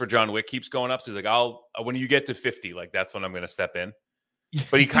price for John Wick keeps going up. So he's like, when you get to 50, like that's when I'm going to step in.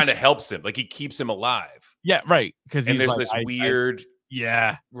 But he kind of helps him, like he keeps him alive. Yeah, right. Because And he's there's like, this weird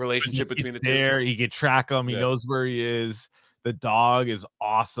yeah, relationship between the there. two. He can track him. He Yeah. knows where he is. The dog is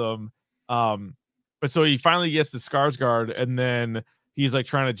awesome. But so he finally gets to Skarsgård, and then he's like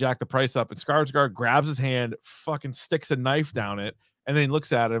trying to jack the price up, and Skarsgård grabs his hand, fucking sticks a knife down it, and then he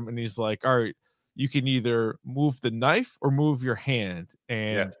looks at him and he's like, all right, you can either move the knife or move your hand.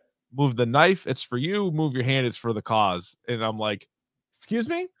 And move the knife, it's for you. Move your hand, it's for the cause. And I'm like, excuse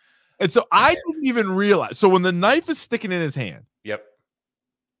me? And so I didn't even realize. So when the knife is sticking in his hand, Yep.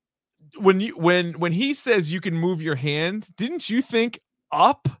 when he says you can move your hand, didn't you think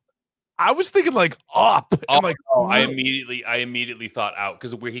up? I was thinking like up. Oh, and like I immediately thought out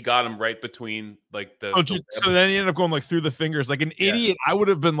because where he got him right between like the. So then he ended up going like through the fingers like an idiot. I would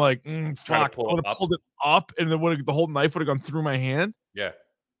have been like, fuck, I would have pulled it up, and then the whole knife would have gone through my hand. Yeah.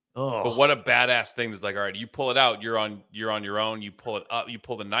 Oh, but what a badass thing is like, all right, you pull it out, you're on your own. You pull it up, you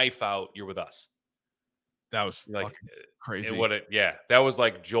pull the knife out, you're with us. That was like crazy. That was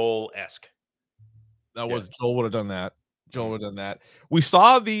like Joel-esque. Joel would have done that. Joel would have done that. We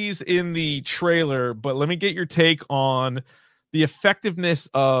saw these in the trailer, but let me get your take on the effectiveness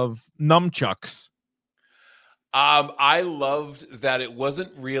of nunchucks. I loved that it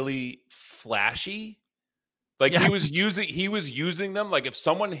wasn't really flashy. Like he was using them. Like if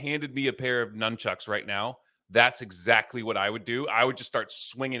someone handed me a pair of nunchucks right now, that's exactly what I would do. I would just start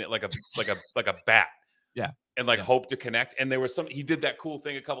swinging it like a bat. Yeah. And hope to connect. And there was he did that cool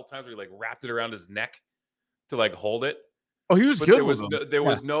thing a couple times where he like wrapped it around his neck to like hold it. Oh, he was but good. There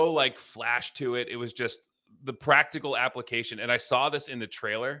was no like flash to it. It was just the practical application. And I saw this in the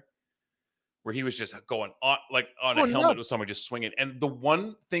trailer where he was just going on a helmet with someone just swinging. And the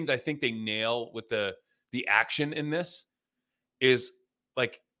one thing that I think they nail with the action in this is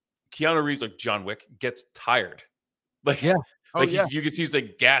like Keanu Reeves, like John Wick, gets tired. Like, you can see he's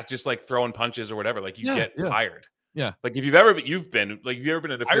like gas, just like throwing punches or whatever. Like you get tired. Yeah. Like if you've ever been in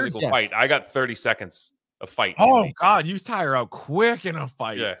a physical fight, I got 30 seconds of fight. Oh God, you tire out quick in a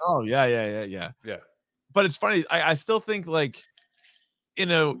fight. Yeah. Oh yeah. But it's funny. I still think like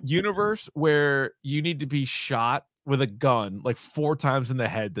in a universe where you need to be shot with a gun like 4 times in the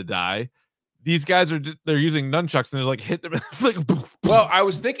head to die, these guys they're using nunchucks and they're like hitting them like. Well, I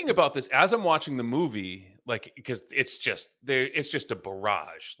was thinking about this as I'm watching the movie, like because it's just a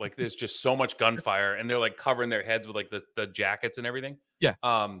barrage. Like there's just so much gunfire, and they're like covering their heads with like the jackets and everything. Yeah.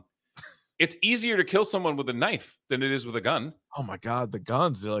 It's easier to kill someone with a knife than it is with a gun. Oh my God, the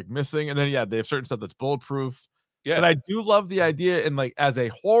guns, they're like missing. And then they have certain stuff that's bulletproof. Yeah. But I do love the idea, and like as a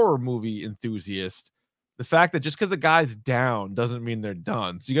horror movie enthusiast, the fact that just because the guy's down doesn't mean they're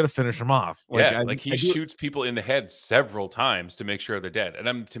done. So you got to finish them off. He shoots people in the head several times to make sure they're dead. And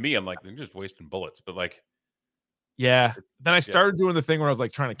I'm like, they're just wasting bullets. But like, yeah. Then I started doing the thing where I was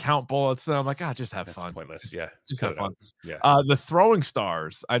like trying to count bullets. And I'm like, just have fun. Pointless. Just have fun. Yeah. The throwing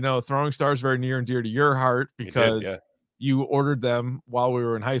stars. I know throwing stars very near and dear to your heart because you ordered them while we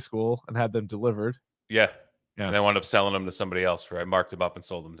were in high school and had them delivered. Yeah. And I wound up selling them to somebody else. I marked them up and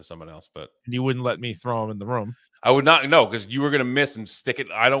sold them to someone else. But you wouldn't let me throw them in the room. I would not. No, because you were going to miss and stick it.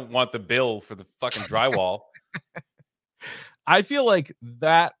 I don't want the bill for the fucking drywall. I feel like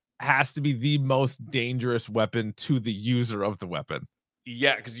that has to be the most dangerous weapon to the user of the weapon.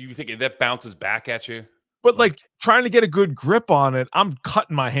 Yeah, because you think that bounces back at you. But like trying to get a good grip on it, I'm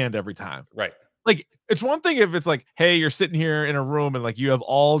cutting my hand every time. Right. Like it's one thing if it's like, hey, you're sitting here in a room and like you have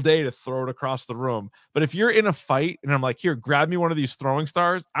all day to throw it across the room. But if you're in a fight and I'm like, here, grab me one of these throwing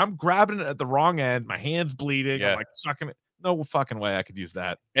stars, I'm grabbing it at the wrong end. My hand's bleeding. I'm like sucking it. No fucking way I could use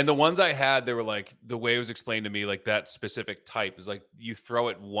that. And the ones I had, they were like, the way it was explained to me, like that specific type is like you throw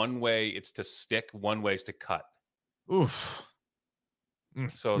it one way, it's to stick, one way is to cut. Oof.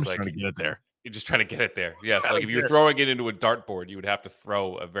 So it's like trying to get it there. You're just trying to get it there. Yes. Like if you're throwing it into a dartboard, you would have to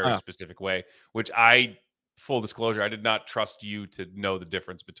throw a very specific way, which full disclosure, I did not trust you to know the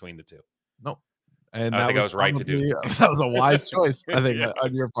difference between the two. No. And I think I was right to do. That was a wise choice, I think,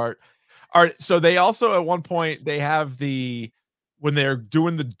 on your part. All right. So they also, at one point, they have when they're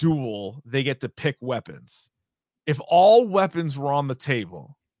doing the duel, they get to pick weapons. If all weapons were on the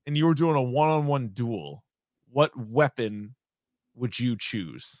table and you were doing a one-on-one duel, what weapon would you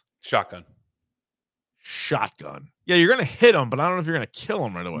choose? Shotgun. Yeah, you're gonna hit them, but I don't know if you're gonna kill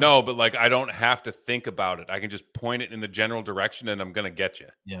them right away. No, but like I don't have to think about it. I can just point it in the general direction, and I'm gonna get you.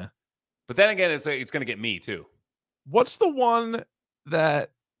 Yeah. But then again, it's gonna get me too. What's the one that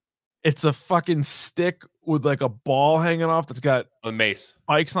It's a fucking stick with like a ball hanging off that's got A mace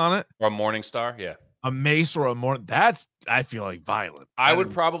spikes on it. or a morning star. Yeah. A mace or a more. That's, I feel like, violent. I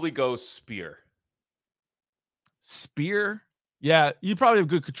would probably go spear. Spear. Yeah, you probably have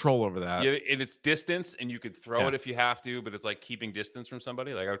good control over that. Yeah, and it's distance, and you could throw it if you have to, but it's like keeping distance from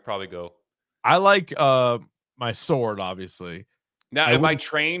somebody. Like I would probably go. I like my sword, obviously. Now, am I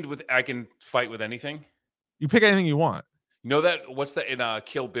trained with? I can fight with anything. You pick anything you want. You know that? What's that in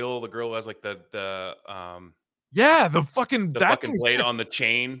Kill Bill? The girl who has like the fucking blade on the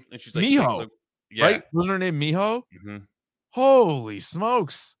chain, and she's like Miho. Yeah, right? Wasn't her name Miho? Mm-hmm. Holy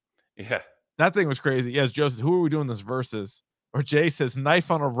smokes! Yeah, that thing was crazy. Yes, Joseph. Who are we doing this versus? Or Jay says knife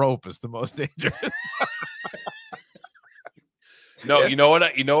on a rope is the most dangerous. No, you know what?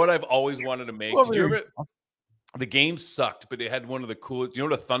 I've always wanted to make. Did you remember? The game sucked, but it had one of the coolest. Do you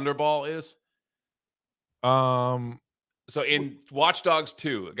know what a thunderball is? So in Watch Dogs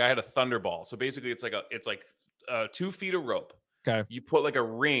 2, a guy had a thunderball. So basically, it's like 2 feet of rope. Okay. You put like a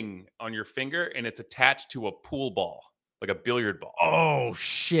ring on your finger, and it's attached to a pool ball, like a billiard ball. Oh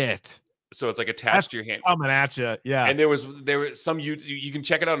shit! So it's like attached to your hand. Coming at you, yeah. And there was some YouTube. You can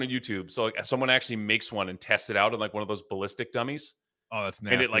check it out on YouTube. So like someone actually makes one and tests it out on like one of those ballistic dummies. Oh, that's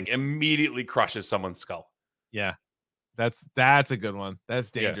nasty. And it like immediately crushes someone's skull. Yeah. That's a good one.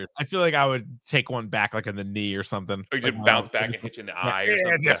 That's dangerous. Yeah. I feel like I would take one back like in the knee or something. Or you just bounce back and hit you in the eye or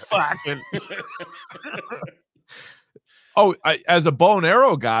something. Just fucking. Oh, as a bow and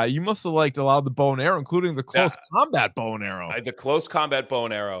arrow guy, you must have liked a lot of the bow and arrow, including the close combat bow and arrow. The close combat bow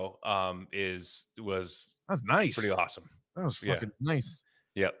and arrow that's nice. Pretty awesome. That was fucking nice.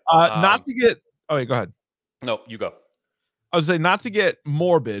 Yeah. Not to get. Oh, wait, go ahead. No, you go. I was saying not to get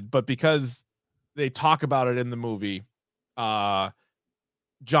morbid, but because they talk about it in the movie,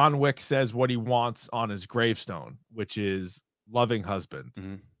 John Wick says what he wants on his gravestone, which is loving husband.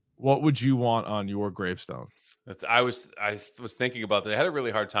 Mm-hmm. What would you want on your gravestone? I was thinking about that. I had a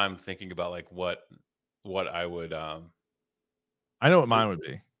really hard time thinking about like what I would. I know what mine would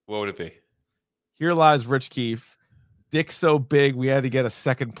be. What would it be? Here lies Rich Keefe, dick so big we had to get a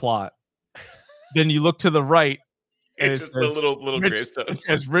second plot. Then you look to the right, and it's just the little gravestone. It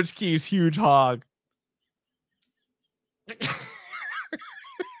says Rich Keefe's huge hog.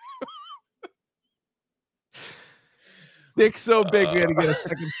 Dick so big we had to get a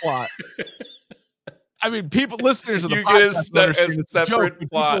second plot. I mean, listeners of the podcast get a separate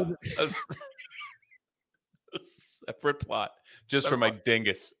plot. A separate plot just for my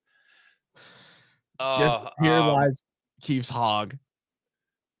dingus. Just here lies Keefe's hog.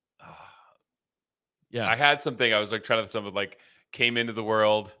 Yeah, I had something. I was like trying to think something like came into the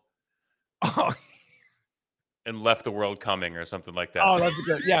world and left the world coming or something like that. Oh, that's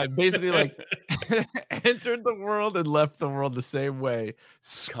good. Yeah, basically like entered the world and left the world the same way,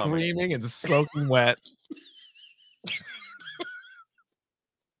 screaming and soaking wet.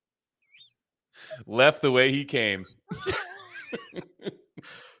 Left the way he came.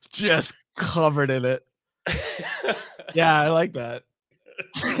 Just covered in it. Yeah, I like that.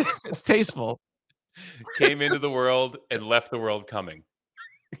 It's tasteful. Came into the world and left the world coming.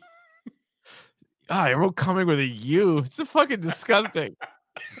 I wrote coming with a U. It's so fucking disgusting.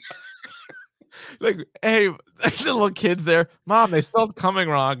 Like, hey, the little kids there. Mom, they spelled coming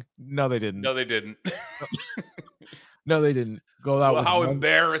wrong. No, they didn't. No, they didn't. No, they didn't. Go out. Well, how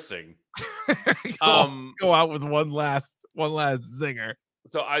embarrassing. Go out with one last zinger.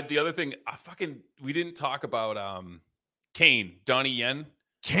 So the other thing, we didn't talk about Kane, Donnie Yen.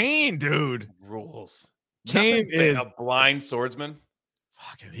 Kane, dude, rules. Kane is a blind swordsman.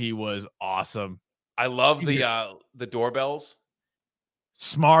 Fucking, he was awesome. I love the doorbells.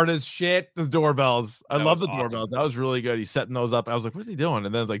 Smart as shit. The doorbells. I love the doorbells. That was really good. He's setting those up. I was like, what's he doing?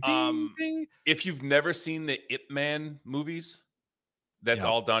 And then I was like, ding, ding. If you've never seen the Ip Man movies, that's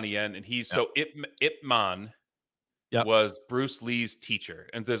all Donnie Yen. And so Ip Man was Bruce Lee's teacher.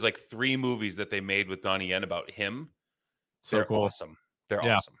 And there's like 3 movies that they made with Donnie Yen about him. They're cool. Awesome. They're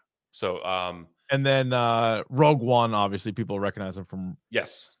awesome. So, and then Rogue One, obviously people recognize him from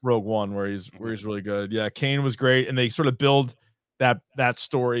Rogue One, where he's really good. Yeah, Kane was great, and they sort of build that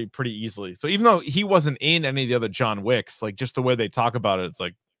story pretty easily. So even though he wasn't in any of the other John Wicks, like just the way they talk about it, it's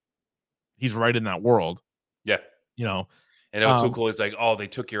like he's right in that world. Yeah, you know. And it was so cool. It's like, oh, they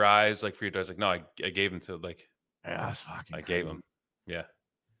took your eyes like for your. I was like, no, I gave him to like. Yeah, that's fucking. I gave him. Yeah.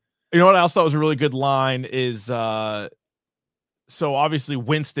 You know what else thought was a really good line is so obviously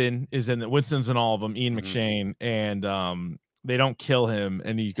Winston's in all of them, Ian McShane, and they don't kill him,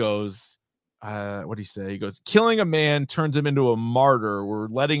 and he goes, what do you say? He goes, killing a man turns him into a martyr. We're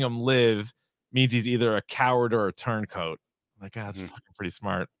letting him live means he's either a coward or a turncoat. Like, that's fucking pretty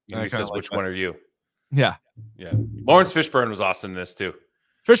smart. And he says, like "Which that. one are you?" Yeah. Yeah. Lawrence Fishburne was awesome in this too.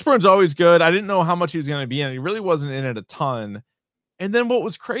 Fishburne's always good. I didn't know how much he was going to be in it. He really wasn't in it a ton. And then what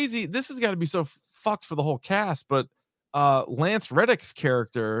was crazy, this has got to be so fucked for the whole cast, but Lance Reddick's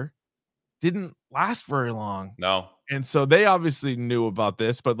character didn't last very long. No. And so they obviously knew about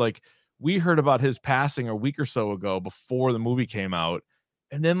this, but like we heard about his passing a week or so ago before the movie came out.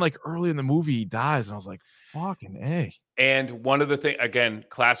 And then like early in the movie, he dies. And I was like, fucking A. And one of the things, again,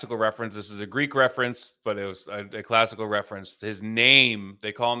 classical reference. This is a Greek reference, but it was a classical reference. His name,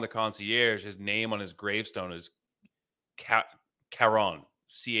 they call him the concierge. His name on his gravestone is Charon,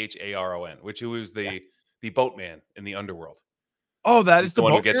 Charon, which was the boatman in the underworld. Oh, that is the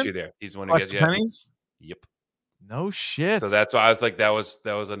one who boatman? gets you there. He's the one who gets you. Pennies? Yep. No shit. So that's why I was like, that was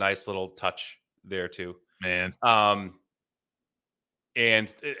a nice little touch there too, man.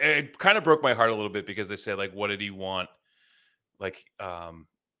 And it kind of broke my heart a little bit because they said, like, what did he want? Like, on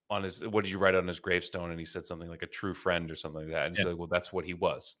his, what did you write on his gravestone? And he said something like a true friend or something like that. And he said, well, that's what he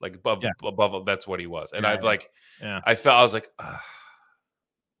was. Like above, that's what he was. And I was like, I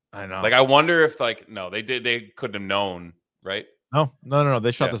know. Like, I wonder if they couldn't have known, right? No.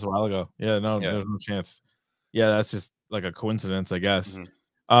 They shot this a while ago. Yeah, there's no chance. Yeah, that's just like a coincidence, I guess.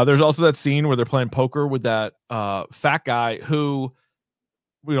 There's also that scene where they're playing poker with that fat guy who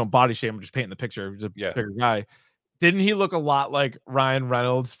we don't body shame, we're just painting the picture. He's a bigger guy. Didn't he look a lot like Ryan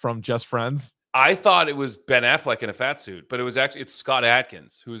Reynolds from Just Friends? I thought it was Ben Affleck in a fat suit, but it's Scott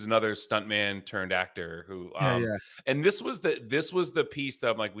Adkins, who's another stuntman turned actor who and this was the piece that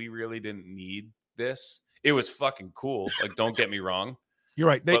I'm like, we really didn't need this. It was fucking cool. Like, don't get me wrong. You're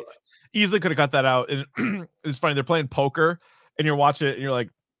right. They easily could have cut that out. And it's funny. They're playing poker and you're watching it and you're like,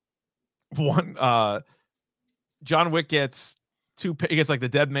 John Wick gets he gets like the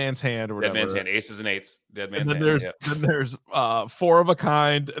dead man's hand or whatever. Dead man's hand, aces and eights, dead man's hand. Then there's 4 of a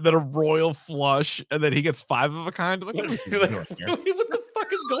kind, and then a royal flush, and then he gets 5 of a kind. Like, what the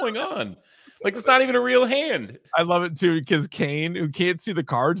fuck is going on? Like, it's not even a real hand. I love it too, because Kane, who can't see the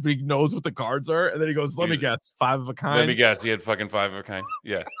cards, but he knows what the cards are, and then he goes, let me guess, 5 of a kind. Let me guess, he had fucking 5 of a kind.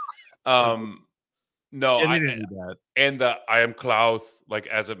 Yeah. No, I didn't do that. And the I am Klaus, like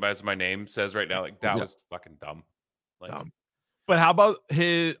as my name says right now, like that was fucking dumb. Like, dumb. But how about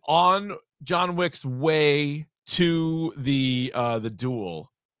on John Wick's way to the duel,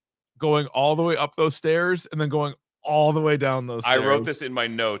 going all the way up those stairs and then going all the way down those stairs? I wrote this in my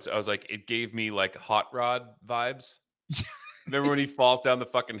notes. I was like, it gave me like Hot Rod vibes. Remember when he falls down the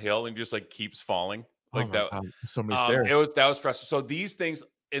fucking hill and just like keeps falling? Like that. God, so many stairs. That was frustrating. So these things,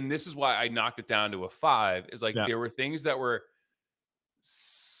 and this is why I knocked it down to a 5, is like there were things that were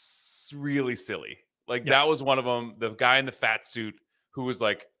really silly. Like that was one of them. The guy in the fat suit who was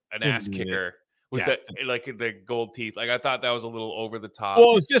like an ass kicker with the gold teeth. Like, I thought that was a little over the top.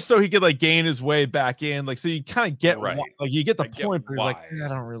 Well, it's just so he could like gain his way back in. Like, so you kind of get like you get the point, but you're like, I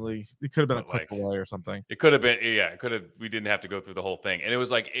don't really. It could have been a quick way or something. It could have been, it could have. We didn't have to go through the whole thing, and it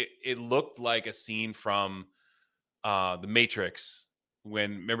was like it looked like a scene from the Matrix.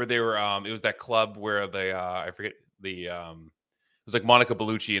 When remember they were it was that club where they I forget the it was like Monica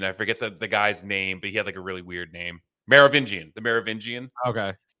Bellucci, and I forget the guy's name, but he had like a really weird name. The Merovingian.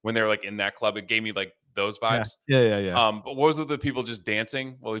 Okay. When they were like in that club, it gave me like those vibes. Yeah. But what was it? The people just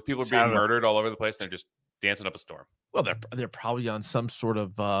dancing? Well, the people are being murdered all over the place. And they're just dancing up a storm. Well, they're probably on some sort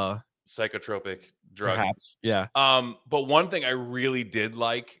of psychotropic drug. Perhaps. Yeah. But one thing I really did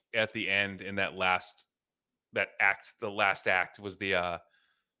like at the end in the last act was the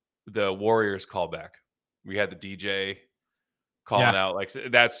Warriors callback. We had the DJ calling out, like,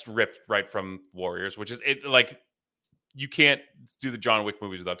 that's ripped right from Warriors, which is it. Like, you can't do the John Wick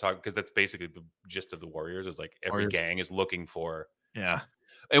movies without talking, because that's basically the gist of the Warriors. Is like every gang is looking for. Yeah.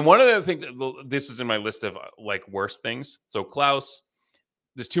 And one of the things, this is in my list of like worst things. So Klaus,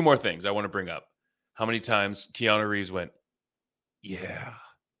 there's 2 more things I want to bring up. How many times Keanu Reeves went, yeah,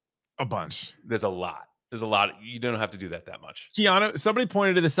 a bunch. There's a lot. You don't have to do that much. Keanu, somebody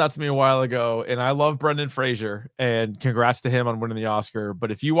pointed this out to me a while ago, and I love Brendan Fraser, and congrats to him on winning the Oscar.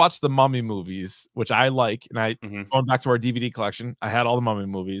 But if you watch the Mummy movies, which I like, and going back to our DVD collection, I had all the Mummy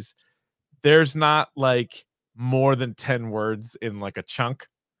movies. There's not like more than 10 words in like a chunk.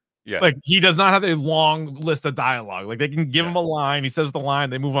 Yeah. Like, he does not have a long list of dialogue. Like, they can give him a line, he says the line,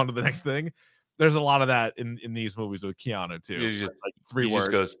 they move on to the next thing. There's a lot of that in these movies with Keanu too. He just, like 3 words.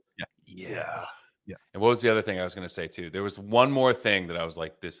 Just goes, yeah. And what was the other thing I was going to say too? There was one more thing that I was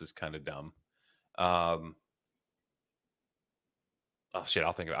like, this is kind of dumb. Oh shit,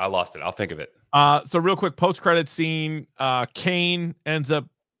 I'll think of it. I lost it. I'll think of it. So real quick, post-credit scene, Kane ends up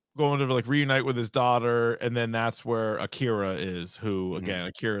going to like reunite with his daughter, and then that's where Akira is, who again,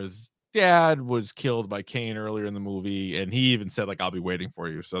 Akira's dad was killed by Kane earlier in the movie, and he even said like, "I'll be waiting for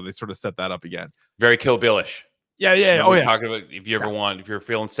you." So they sort of set that up again. Very Kill Billish. Yeah, yeah. Oh yeah. Talking about if you ever want, if you're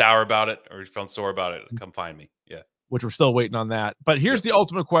feeling sour about it or you're feeling sore about it, come find me. Yeah. Which we're still waiting on that. But here's the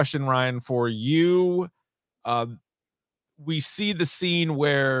ultimate question, Ryan, for you. We see the scene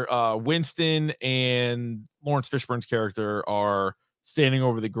where Winston and Lawrence Fishburne's character are standing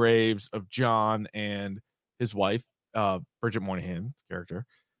over the graves of John and his wife, Bridget Moynihan's character.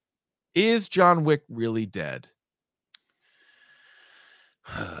 Is John Wick really dead?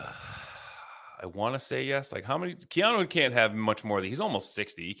 I want to say yes. Like, how many? Keanu can't have much more. He's almost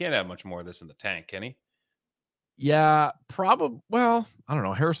 60. He can't have much more of this in the tank, can he? Yeah, probably. Well, I don't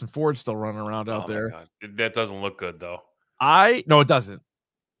know. Harrison Ford's still running around out there. God. That doesn't look good, though. No, it doesn't.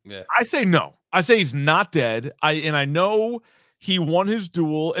 Yeah, I say no. I say he's not dead. I know he won his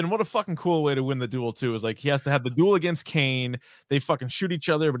duel, and what a fucking cool way to win the duel too is like he has to have the duel against Kane. They fucking shoot each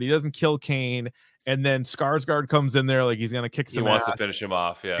other, but he doesn't kill Kane. And then Skarsgård comes in there like he's gonna kick some ass. He wants to finish him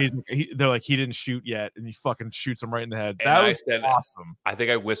off. Yeah, they're like he didn't shoot yet, and he fucking shoots him right in the head. And that was awesome. I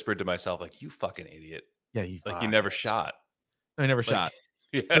think I whispered to myself like, "You fucking idiot." Yeah, you never shot. No, he never shot.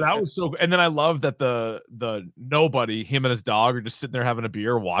 Yeah. So that was so. And then I love that the nobody, him and his dog, are just sitting there having a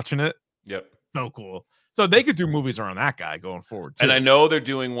beer, watching it. Yep, so cool. So they could do movies around that guy going forward too. And I know they're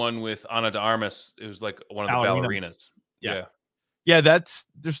doing one with Ana de Armas. It was like one of the ballerinas. Yeah.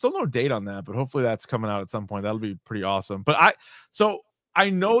 There's still no date on that, but hopefully that's coming out at some point. That'll be pretty awesome. But I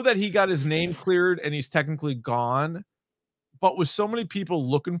know that he got his name cleared and he's technically gone. But with so many people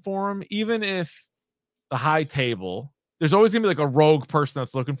looking for him, even if the high table, there's always gonna be like a rogue person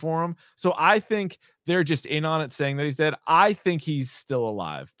that's looking for him. So I think they're just in on it, saying that he's dead. I think he's still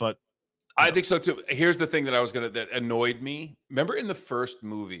alive, but I think so too. Here's the thing that annoyed me. Remember in the first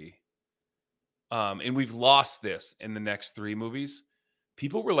movie, and we've lost this in the next 3 movies.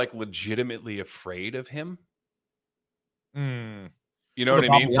 People were like legitimately afraid of him. You know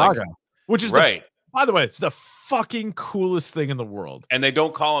what I mean? Like, which is right. By the way, it's the fucking coolest thing in the world. And they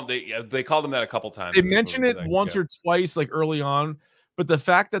don't call him. They called him that a couple times. They mention it once or twice, like early on. But the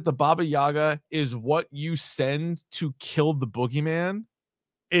fact that the Baba Yaga is what you send to kill the boogeyman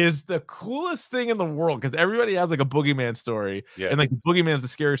is the coolest thing in the world, because everybody has like a boogeyman story. Yeah. And like the boogeyman is the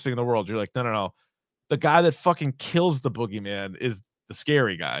scariest thing in the world. You're like, no. The guy that fucking kills the boogeyman is the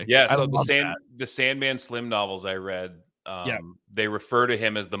scary guy. Yeah. So the Sandman Slim novels I read, they refer to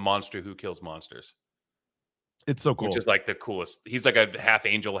him as the monster who kills monsters. It's so cool. Which is like the coolest. He's like a half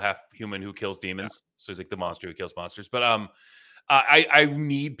angel, half human who kills demons. Yeah. So he's like the monster who kills monsters. But I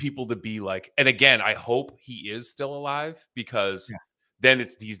need people to be like, and again, I hope he is still alive, because then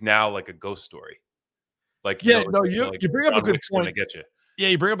he's now like a ghost story. Like, you bring up a good point. Gonna get you. Yeah,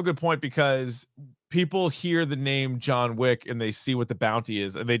 you bring up a good point, because people hear the name John Wick and they see what the bounty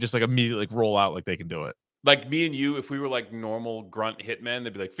is, and they just like immediately like roll out like they can do it. Like me and you, if we were like normal grunt hitmen,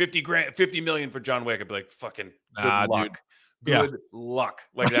 they'd be like 50 million for John Wick. I'd be like, fucking good luck. Dude. Good luck.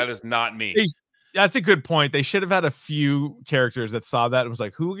 Like that is not me. That's a good point. They should have had a few characters that saw that and was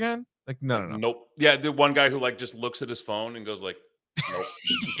like, who again? Like, no. Nope. Yeah, the one guy who like just looks at his phone and goes like, nope.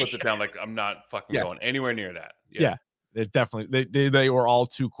 He puts it down like, I'm not fucking going anywhere near that. Yeah. They definitely they were all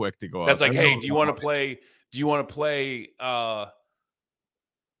too quick to go out. That's like, hey, do you want to play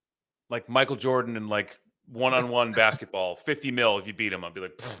like Michael Jordan and like one-on-one basketball, 50 mil if you beat him? I'd be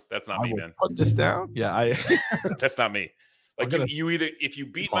like, that's not me, man. Put this down. Yeah, that's not me. Like you either, if you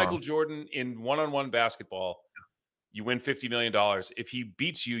beat Michael Jordan in one-on-one basketball, you win $50 million. If he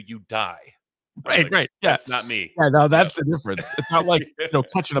beats you, you die. Right. Yeah, that's not me. Yeah, no, that's the difference. It's not like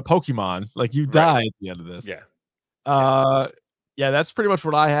touching a Pokemon. Like you die at the end of this. Yeah. That's pretty much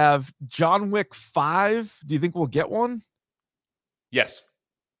what I have. John Wick 5. Do you think we'll get one? Yes.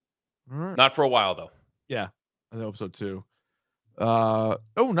 Right. Not for a while though. Yeah, I hope so too.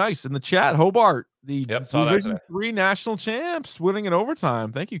 Nice. In the chat, Hobart, the Division 3 national champs, winning in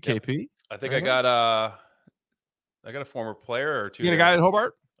overtime. Thank you, KP. I think I got a former player or two. You got a guy at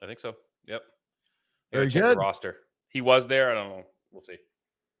Hobart? I think so. Yep. Very good. Roster. He was there. I don't know. We'll see.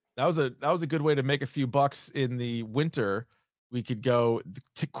 That was a good way to make a few bucks in the winter. We could go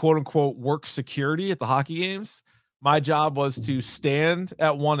to quote unquote work security at the hockey games. My job was to stand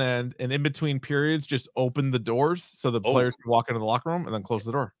at one end and in between periods, just open the doors so the players could walk into the locker room and then close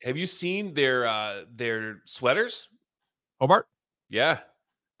the door. Have you seen their sweaters? Hobart? Yeah.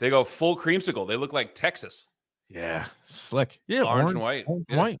 They go full creamsicle. They look like Texas. Yeah. Slick. Yeah. Orange and white. Orange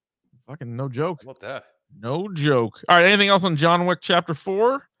and white. Fucking no joke. How about that? No joke. All right. Anything else on John Wick Chapter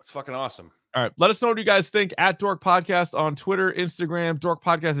 4? That's fucking awesome. All right. Let us know what you guys think at Dork Podcast on Twitter, Instagram,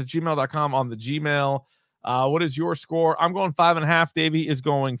 dorkpodcast@gmail.com on the Gmail. What is your score? I'm going 5.5. Davey is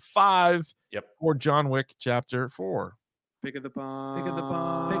going 5. Yep. For John Wick Chapter 4. Pick of the bomb. Pick of the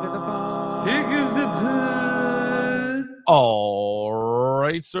bomb. Pick of the bomb. Pick of the pod. All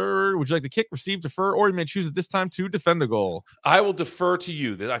right, sir. Would you like to kick, receive, defer, or you may choose at this time to defend a goal? I will defer to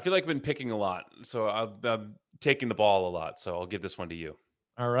you. I feel like I've been picking a lot, so I'm taking the ball a lot. So I'll give this one to you.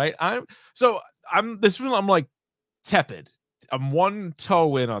 All right. I'm like tepid. I'm one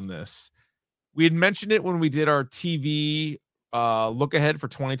toe in on this. We had mentioned it when we did our TV look ahead for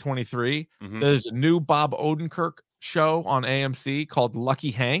 2023. Mm-hmm. There's a new Bob Odenkirk show on AMC called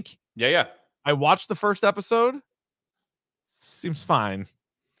Lucky Hank. Yeah. I watched the first episode. Seems fine.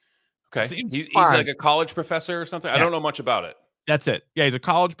 Okay. He's like a college professor or something. Yes. I don't know much about it. That's it. Yeah, he's a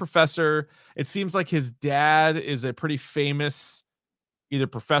college professor. It seems like his dad is a pretty famous either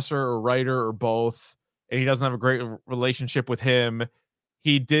professor or writer or both, and he doesn't have a great relationship with him.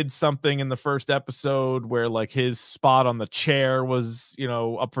 He did something in the first episode where like his spot on the chair was,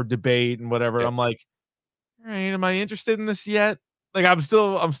 up for debate and whatever. Yep. I'm like, all right, am I interested in this yet? Like I'm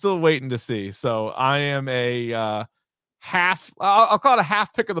still waiting to see. So I am a half. I'll call it a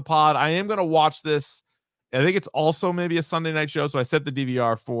half pick of the pod. I am going to watch this. I think it's also maybe a Sunday night show. So I set the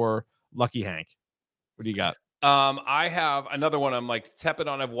DVR for Lucky Hank. What do you got? I have another one I'm like tepid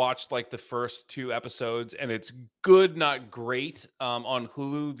on. I've watched like the first 2 episodes and it's good, not great. On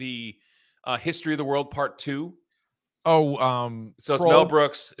Hulu, the History of the World Part 2. Oh, so it's Mel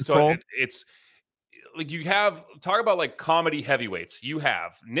Brooks. So it's like you have talk about like comedy heavyweights. You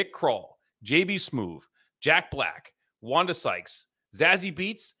have Nick Kroll, JB Smoove, Jack Black, Wanda Sykes, Zazie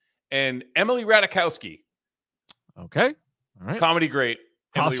Beetz, and Emily Ratajkowski. Okay. All right. Comedy great.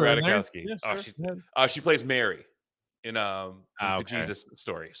 Emily Ratajkowski. Yeah, sure. She plays Mary in the Jesus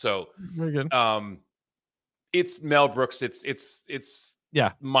story. So very good. It's Mel Brooks. It's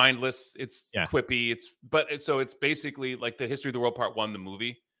mindless. It's quippy. It's basically like the History of the World Part 1, the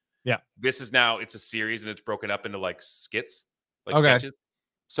movie. Yeah. This is now it's a series and it's broken up into like skits, like sketches.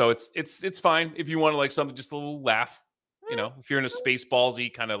 So it's fine if you want to like something just a little laugh. If you're in a Spaceballs-y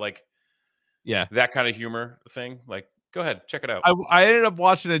kind of like that kind of humor thing, like. Go ahead, check it out. I ended up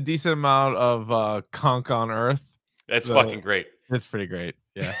watching a decent amount of Conk on Earth. That's fucking great. It's pretty great.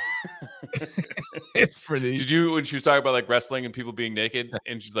 Yeah. It's pretty. Did you, when she was talking about like wrestling and people being naked,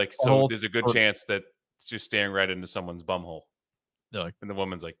 and she's like, so there's a good chance that it's just staring right into someone's bumhole. Like, and the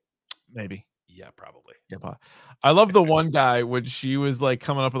woman's like, maybe. Yeah, probably. Yeah. I love the one guy when she was like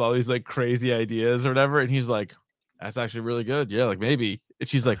coming up with all these like crazy ideas or whatever. And he's like, that's actually really good. Yeah. Like maybe. And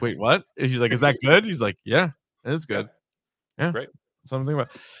she's like, wait, what? And she's like, is that good? He's like, yeah, it is good. Yeah, great. Something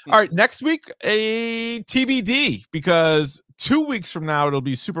about. All right, next week a TBD because 2 weeks from now it'll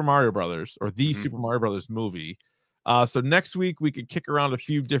be Super Mario Brothers or the Super Mario Brothers movie. So next week we could kick around a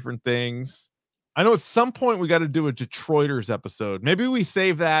few different things. I know at some point we got to do a Detroiters episode. Maybe we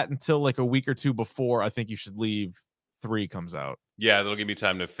save that until like a week or two before I think You Should Leave 3 comes out. Yeah, that'll give me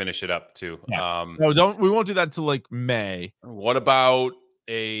time to finish it up too. Yeah. No, we won't do that until like May. What about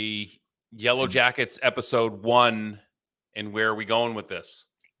a Yellow Jackets episode 1? And where are we going with this?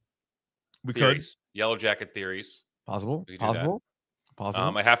 We theories. Could. Yellow Jacket theories. Possible.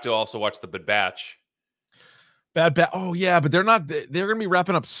 I have to also watch the Bad Batch. Bad Batch. Oh, yeah, but they're not. They're going to be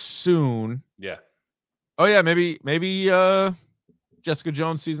wrapping up soon. Yeah. Oh, yeah, maybe Jessica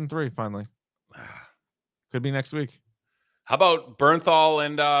Jones season 3 finally. Could be next week. How about Bernthal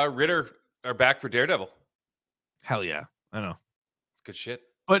and Ritter are back for Daredevil? Hell yeah. I know. It's good shit.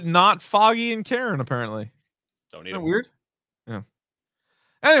 But not Foggy and Karen, apparently. Don't need it. Weird? Yeah.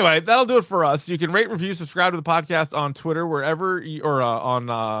 Anyway, that'll do it for us. You can rate, review, subscribe to the podcast on Twitter, wherever you, or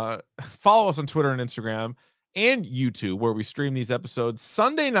follow us on Twitter and Instagram and YouTube, where we stream these episodes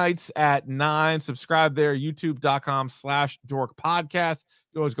Sunday nights at 9. Subscribe there, youtube.com/dork podcast.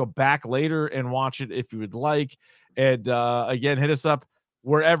 You always go back later and watch it if you would like. And again, hit us up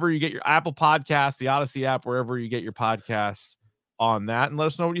wherever you get your Apple Podcasts, the Odyssey app, wherever you get your podcasts on that. And let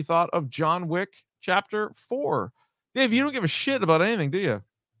us know what you thought of John Wick Chapter 4. Dave, you don't give a shit about anything, do you?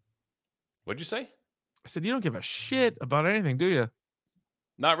 What'd you say? I said you don't give a shit about anything, do you?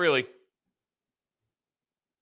 Not really.